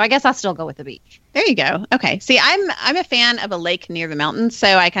life. So I guess I'll still go with the beach. There you go. Okay. See, I'm a fan of a lake near the mountains, so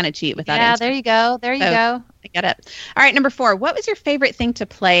I kind of cheat with that. Yeah, answer. there you go. There you go. I get it. All right, number 4. What was your favorite thing to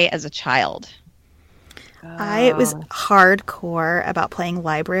play as a child? I was hardcore about playing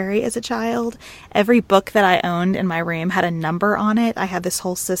library as a child. Every book that I owned in my room had a number on it. I had this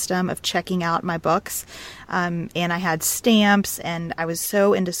whole system of checking out my books, and I had stamps, and I was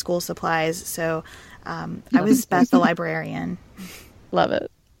so into school supplies. So I was Beth the librarian. Love it.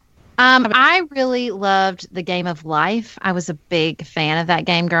 I really loved the game of life. I was a big fan of that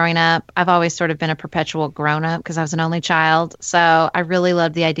game growing up. I've always sort of been a perpetual grown-up because I was an only child. So I really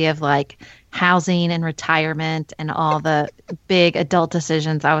loved the idea of housing and retirement and all the big adult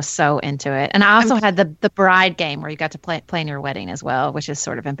decisions. I was so into it. And I also had the bride game where you got to play in your wedding as well, which is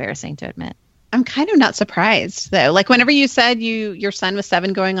sort of embarrassing to admit. I'm kind of not surprised though. Like whenever you said your son was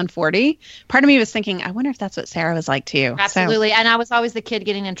 7 going on 40, part of me was thinking, I wonder if that's what Sarah was like too. Absolutely. So. And I was always the kid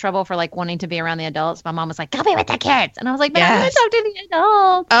getting in trouble for like wanting to be around the adults. My mom was like, go be with the kids. And I was like, but I want to talk to the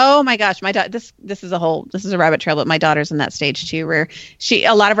adults. Oh my gosh. This is a rabbit trail, but my daughter's in that stage too, where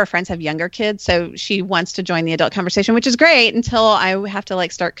a lot of her friends have younger kids. So she wants to join the adult conversation, which is great until I have to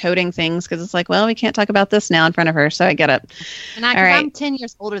like start coding things. Cause it's like, well, we can't talk about this now in front of her. So I get it. And I'm 10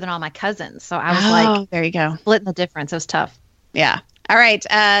 years older than all my cousins. So I was like, there you go. Splitting the difference. It was tough. Yeah. All right.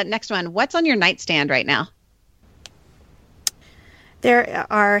 Next one. What's on your nightstand right now? There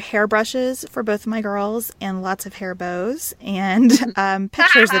are hairbrushes for both of my girls and lots of hair bows and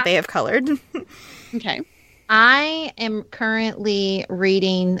pictures that they have colored. Okay. I am currently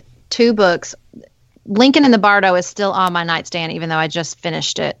reading 2 books. Lincoln and the Bardo is still on my nightstand, even though I just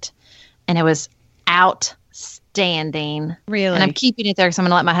finished it. And it was outstanding. Really? And I'm keeping it there because I'm going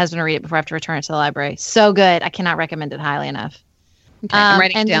to let my husband read it before I have to return it to the library. So good. I cannot recommend it highly enough. Okay, I'm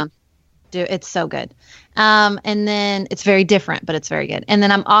writing it down. It's so good. And then it's very different, but it's very good. And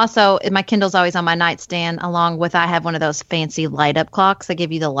then I'm also, my Kindle's always on my nightstand, along with I have one of those fancy light up clocks that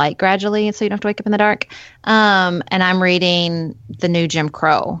give you the light gradually so you don't have to wake up in the dark. And I'm reading the new Jim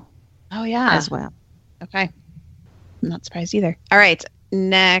Crow. Oh, yeah. As well. Okay. I'm not surprised either. All right.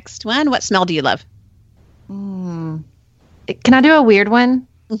 Next one. What smell do you love? Can I do a weird one?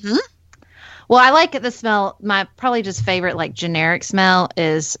 Mm-hmm. Well, I like the smell. My probably just favorite, like generic smell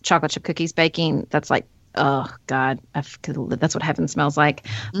is chocolate chip cookies baking. That's like, oh God, that's what heaven smells like.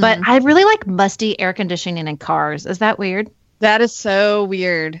 Mm-hmm. But I really like musty air conditioning in cars. Is that weird? That is so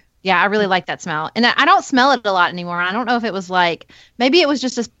weird. Yeah, I really like that smell. And I don't smell it a lot anymore. I don't know if it was like, maybe it was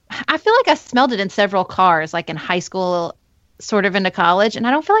just I feel like I smelled it in several cars, like in high school, sort of into college. And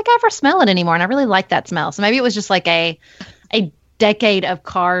I don't feel like I ever smell it anymore. And I really like that smell. So maybe it was just like a decade of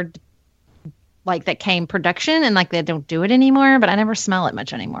car like that came production and like they don't do it anymore, but I never smell it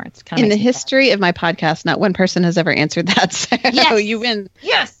much anymore. It's kind of in the history of my podcast, not one person has ever answered that. So yes. You win.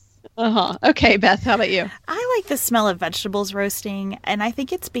 Yes. Okay, Beth, how about you? I like the smell of vegetables roasting, and I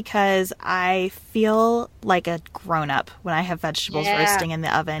think it's because I feel like a grown-up when I have vegetables roasting in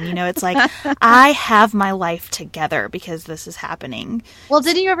the oven. You know, it's like I have my life together because this is happening. Well,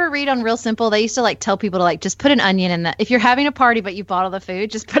 did you ever read on Real Simple? They used to like tell people to like just put an onion in if you're having a party but you bought all the food,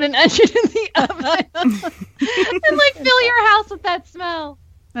 just put an onion in the oven and like fill your house with that smell.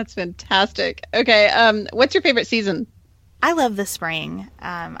 That's fantastic. Okay, what's your favorite season? I love the spring.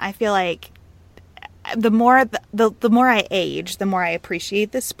 I feel like the more I age, the more I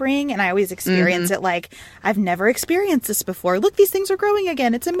appreciate the spring, and I always experience it like I've never experienced this before. Look, these things are growing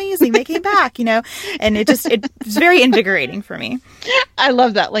again. It's amazing. They came back, you know, and it's very invigorating for me. I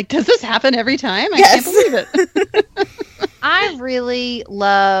love that. Like, does this happen every time? I Yes. can't believe it. I really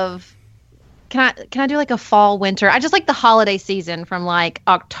love. Can I do like a fall winter? I just like the holiday season from like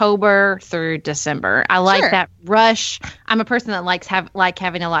October through December. I like that rush. I'm a person that likes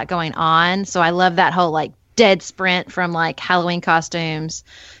having a lot going on, so I love that whole like dead sprint from like Halloween costumes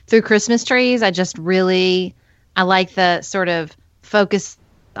through Christmas trees. I like the sort of focus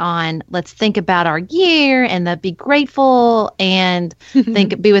on let's think about our year and be grateful and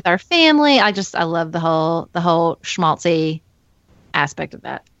be with our family. I love the whole schmaltzy aspect of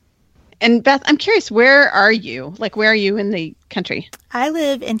that. And Beth, I'm curious, where are you? Like, where are you in the country? I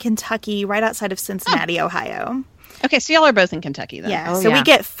live in Kentucky, right outside of Cincinnati, Ohio. Okay, so y'all are both in Kentucky then. Yeah, we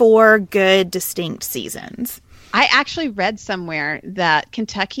get 4 good, distinct seasons. I actually read somewhere that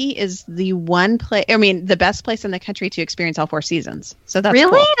Kentucky is the the best place in the country to experience all 4 seasons. So that's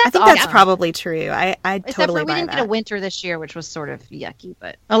really? Cool. I think that's probably true. I totally buy we didn't that. get a winter this year, which was sort of yucky,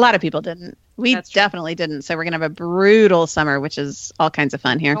 but a lot of people didn't. We definitely didn't. So we're going to have a brutal summer, which is all kinds of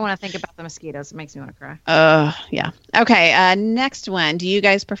fun here. I want to think about the mosquitoes. It makes me want to cry. Yeah. Okay. Next one. Do you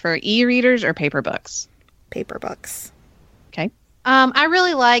guys prefer e-readers or paper books? Paper books. Okay.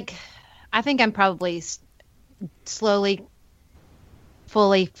 I think I'm probably slowly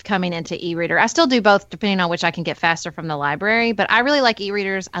fully coming into e-reader. I still do both depending on which I can get faster from the library, but I really like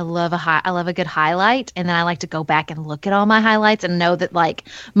e-readers. I love a good highlight, and then I like to go back and look at all my highlights and know that like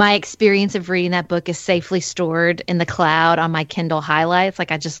my experience of reading that book is safely stored in the cloud on my Kindle highlights.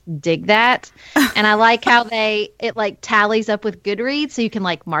 Like I just dig that. And I like how it like tallies up with Goodreads, so you can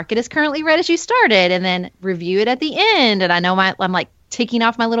like mark it as currently read as you started and then review it at the end. And I know I'm like ticking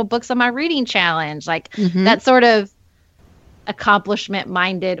off my little books on my reading challenge. Like that sort of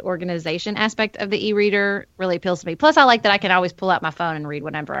accomplishment-minded organization aspect of the e-reader really appeals to me. Plus, I like that I can always pull out my phone and read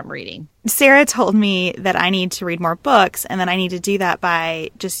whenever I'm reading. Sarah told me that I need to read more books, and then I need to do that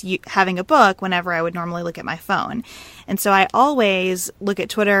by just having a book whenever I would normally look at my phone. And so I always look at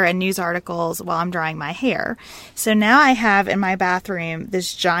Twitter and news articles while I'm drying my hair. So now I have in my bathroom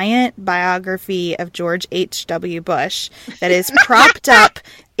this giant biography of George H.W. Bush that is propped up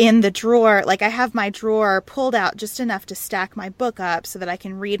in the drawer. Like, I have my drawer pulled out just enough to stack my book up so that I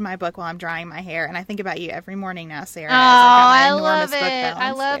can read my book while I'm drying my hair. And I think about you every morning now, Sarah. Oh, I love it.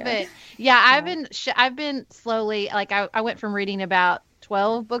 I love it. Yeah, I've been slowly, like, I went from reading about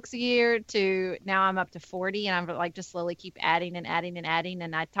 12 books a year to now I'm up to 40, and I'm like just slowly keep adding and adding and adding.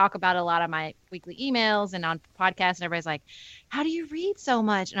 And I talk about a lot of my weekly emails and on podcasts, and everybody's like, how do you read so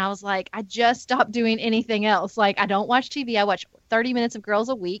much? And I was like, I just stopped doing anything else. Like, I don't watch TV. I watch 30 minutes of Girls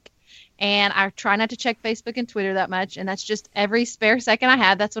a week, and I try not to check Facebook and Twitter that much. And that's just every spare second I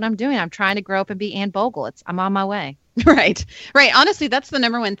have. That's what I'm doing. I'm trying to grow up and be Anne Bogle. I'm on my way. Right. Honestly, that's the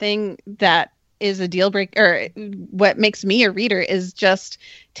number one thing that is a deal breaker, or what makes me a reader is just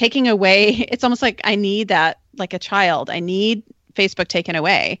taking away. It's almost like I need that, like a child. I need Facebook taken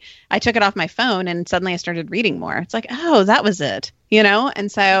away. I took it off my phone and suddenly I started reading more. It's like, oh, that was it,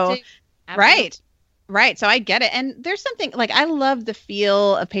 And so, right. So I get it. And there's something like, I love the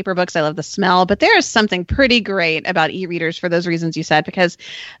feel of paper books. I love the smell, but there is something pretty great about e-readers for those reasons you said, because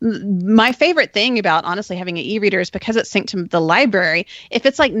my favorite thing about honestly having an e-reader is because it's synced to the library. If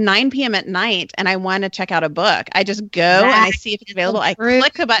it's like 9 p.m. at night and I want to check out a book, I just go and I see if it's available. I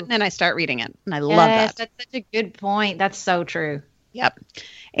click a button and I start reading it. And I love that. That's such a good point. That's so true. Yep.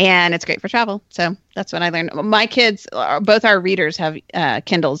 And it's great for travel. So that's what I learned. My kids, both our readers have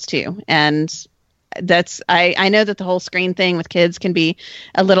Kindles too. And I know that the whole screen thing with kids can be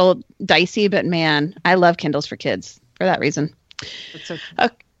a little dicey, but man, I love Kindles for kids for that reason. That's so cool.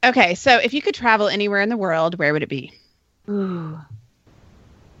 Okay. So if you could travel anywhere in the world, where would it be? Ooh.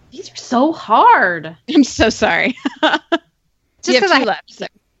 These are so hard. I'm so sorry. Just because I left. So.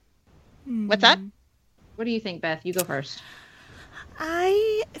 What's that? What do you think, Beth? You go first.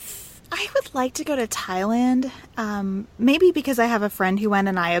 I would like to go to Thailand, maybe because I have a friend who went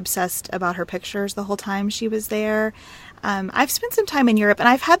and I obsessed about her pictures the whole time she was there. I've spent some time in Europe, and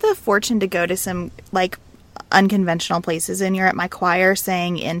I've had the fortune to go to some, like, unconventional places in Europe. My choir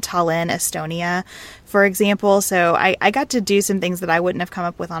sang in Tallinn, Estonia, for example. So I got to do some things that I wouldn't have come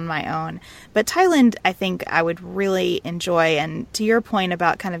up with on my own. But Thailand, I think I would really enjoy. And to your point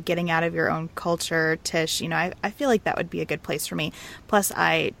about kind of getting out of your own culture, Tish, I feel like that would be a good place for me. Plus,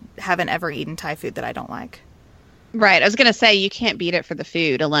 I haven't ever eaten Thai food that I don't like. Right. I was going to say, you can't beat it for the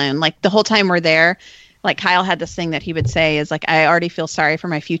food alone. Like, the whole time we're there, like, Kyle had this thing that he would say is like, I already feel sorry for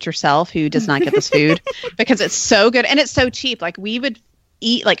my future self who does not get this food because it's so good and it's so cheap. Like, we would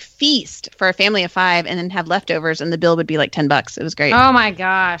eat, like, feast for a family of 5 and then have leftovers, and the bill would be like $10. It was great. Oh my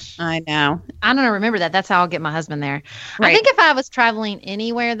gosh. I know. I don't remember that. That's how I'll get my husband there. Right. I think if I was traveling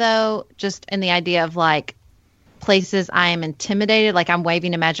anywhere, though, just in the idea of like places I am intimidated, like I'm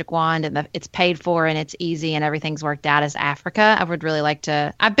waving a magic wand and it's paid for and it's easy and everything's worked out, as Africa. I would really like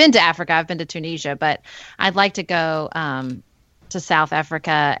to. I've been to Africa. I've been to Tunisia, but I'd like to go to South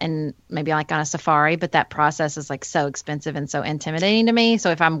Africa and maybe like on a safari. But that process is like so expensive and so intimidating to me.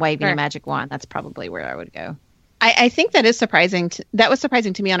 So if I'm waving a magic wand, that's probably where I would go. I think that is surprising. That was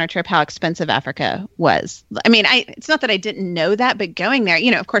surprising to me on our trip, how expensive Africa was. I mean, it's not that I didn't know that, but going there,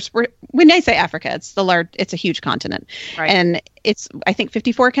 of course, when I say Africa, it's a huge continent. Right. And it's, I think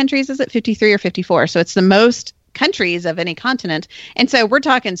 54 countries, is it 53 or 54? So it's the most countries of any continent. And so we're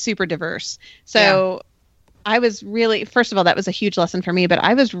talking super diverse. So I was really, first of all, that was a huge lesson for me, but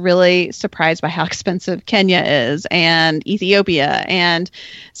I was really surprised by how expensive Kenya is, and Ethiopia and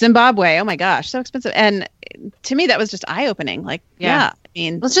Zimbabwe. Oh my gosh, so expensive. And to me, that was just eye-opening. Like, I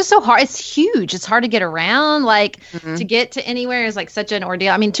mean, it's just so hard. It's huge. It's hard to get around. Like, to get to anywhere is like such an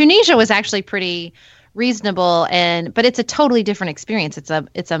ordeal. I mean, Tunisia was actually pretty reasonable, but it's a totally different experience.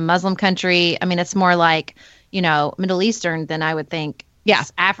 It's a Muslim country. I mean, it's more like, Middle Eastern than I would think.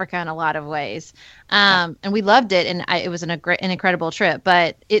 Yes, Africa in a lot of ways. And we loved it. And it was an incredible trip.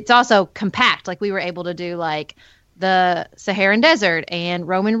 But it's also compact. Like, we were able to do like the Saharan Desert and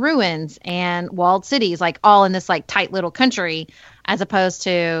Roman ruins and walled cities, like all in this like tight little country, as opposed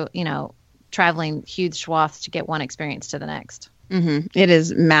to, traveling huge swaths to get one experience to the next. Mm-hmm. It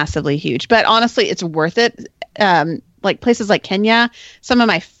is massively huge. But honestly, it's worth it. Like places like Kenya, some of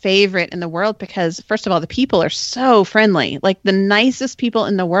my favorite in the world, because first of all, the people are so friendly, like the nicest people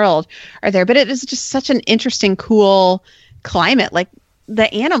in the world are there, but it is just such an interesting, cool climate. Like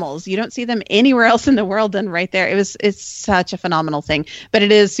the animals. You don't see them anywhere else in the world than right there. It's such a phenomenal thing, but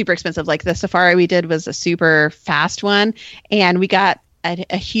it is super expensive. Like the safari we did was a super fast one, and we got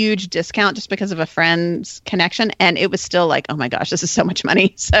a huge discount just because of a friend's connection, and it was still like, oh my gosh, this is so much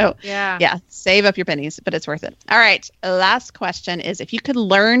money. So yeah, save up your pennies, but it's worth it. All right, last question is, if you could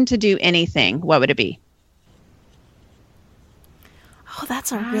learn to do anything, what would it be? Oh,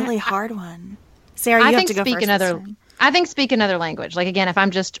 that's a really hard one. Sarah, you have to go first. I think speak another language. Like, again, if I'm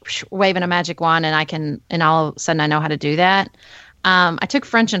just waving a magic wand and all of a sudden I know how to do that. I took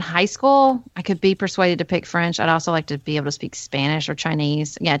French in high school. I could be persuaded to pick French. I'd also like to be able to speak Spanish or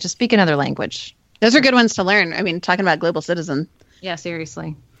Chinese. Yeah, just speak another language. Those are good ones to learn. I mean, talking about global citizen. Yeah,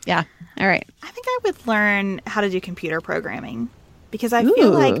 seriously. Yeah. All right. I think I would learn how to do computer programming, because I feel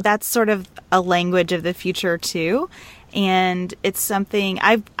like that's sort of a language of the future too. And it's something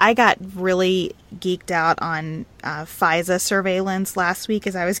I got really geeked out on FISA surveillance last week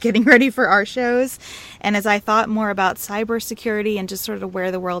as I was getting ready for our shows. And as I thought more about cybersecurity and just sort of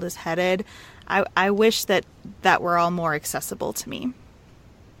where the world is headed, I wish that were all more accessible to me.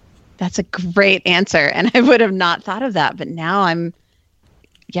 That's a great answer. And I would have not thought of that. But now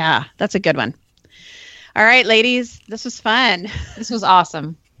that's a good one. All right, ladies, this was fun. This was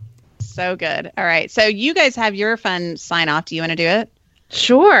awesome. So good. All right. So you guys have your fun sign off. Do you want to do it?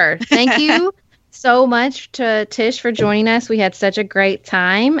 Sure. Thank you so much to Tish for joining us. We had such a great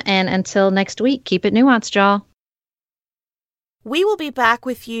time. And until next week, keep it nuanced, y'all. We will be back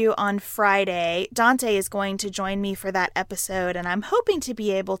with you on Friday. Dante is going to join me for that episode, and I'm hoping to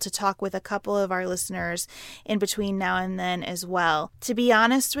be able to talk with a couple of our listeners in between now and then as well. To be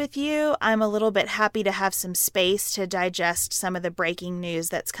honest with you, I'm a little bit happy to have some space to digest some of the breaking news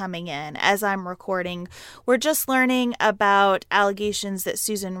that's coming in. As I'm recording, we're just learning about allegations that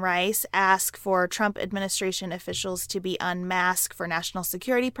Susan Rice asked for Trump administration officials to be unmasked for national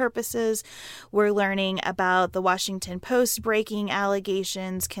security purposes. We're learning about the Washington Post breaking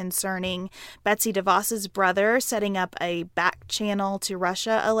allegations concerning Betsy DeVos's brother setting up a back channel to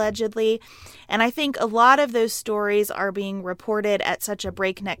Russia, allegedly. And I think a lot of those stories are being reported at such a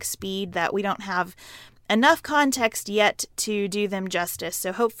breakneck speed that we don't have enough context yet to do them justice.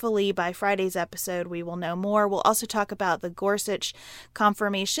 So hopefully by Friday's episode, we will know more. We'll also talk about the Gorsuch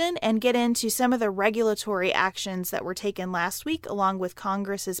confirmation and get into some of the regulatory actions that were taken last week, along with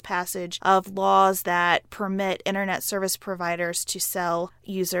Congress's passage of laws that permit internet service providers to sell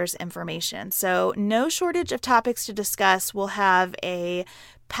users' information. So no shortage of topics to discuss. We'll have a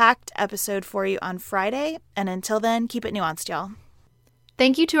packed episode for you on Friday. And until then, keep it nuanced, y'all.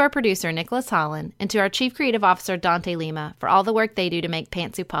 Thank you to our producer, Nicholas Holland, and to our Chief Creative Officer, Dante Lima, for all the work they do to make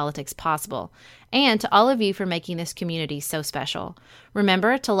Pantsuit Politics possible, and to all of you for making this community so special.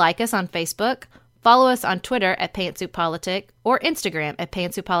 Remember to like us on Facebook, follow us on Twitter at PantsuitPolitic, or Instagram at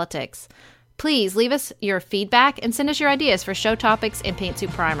PantsuitPolitics. Please leave us your feedback and send us your ideas for show topics and Pantsuit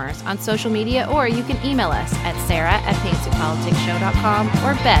Primers on social media, or you can email us at sarah@pantsuitpoliticsshow.com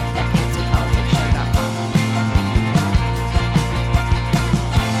or beth@pantsuitpolitics.com.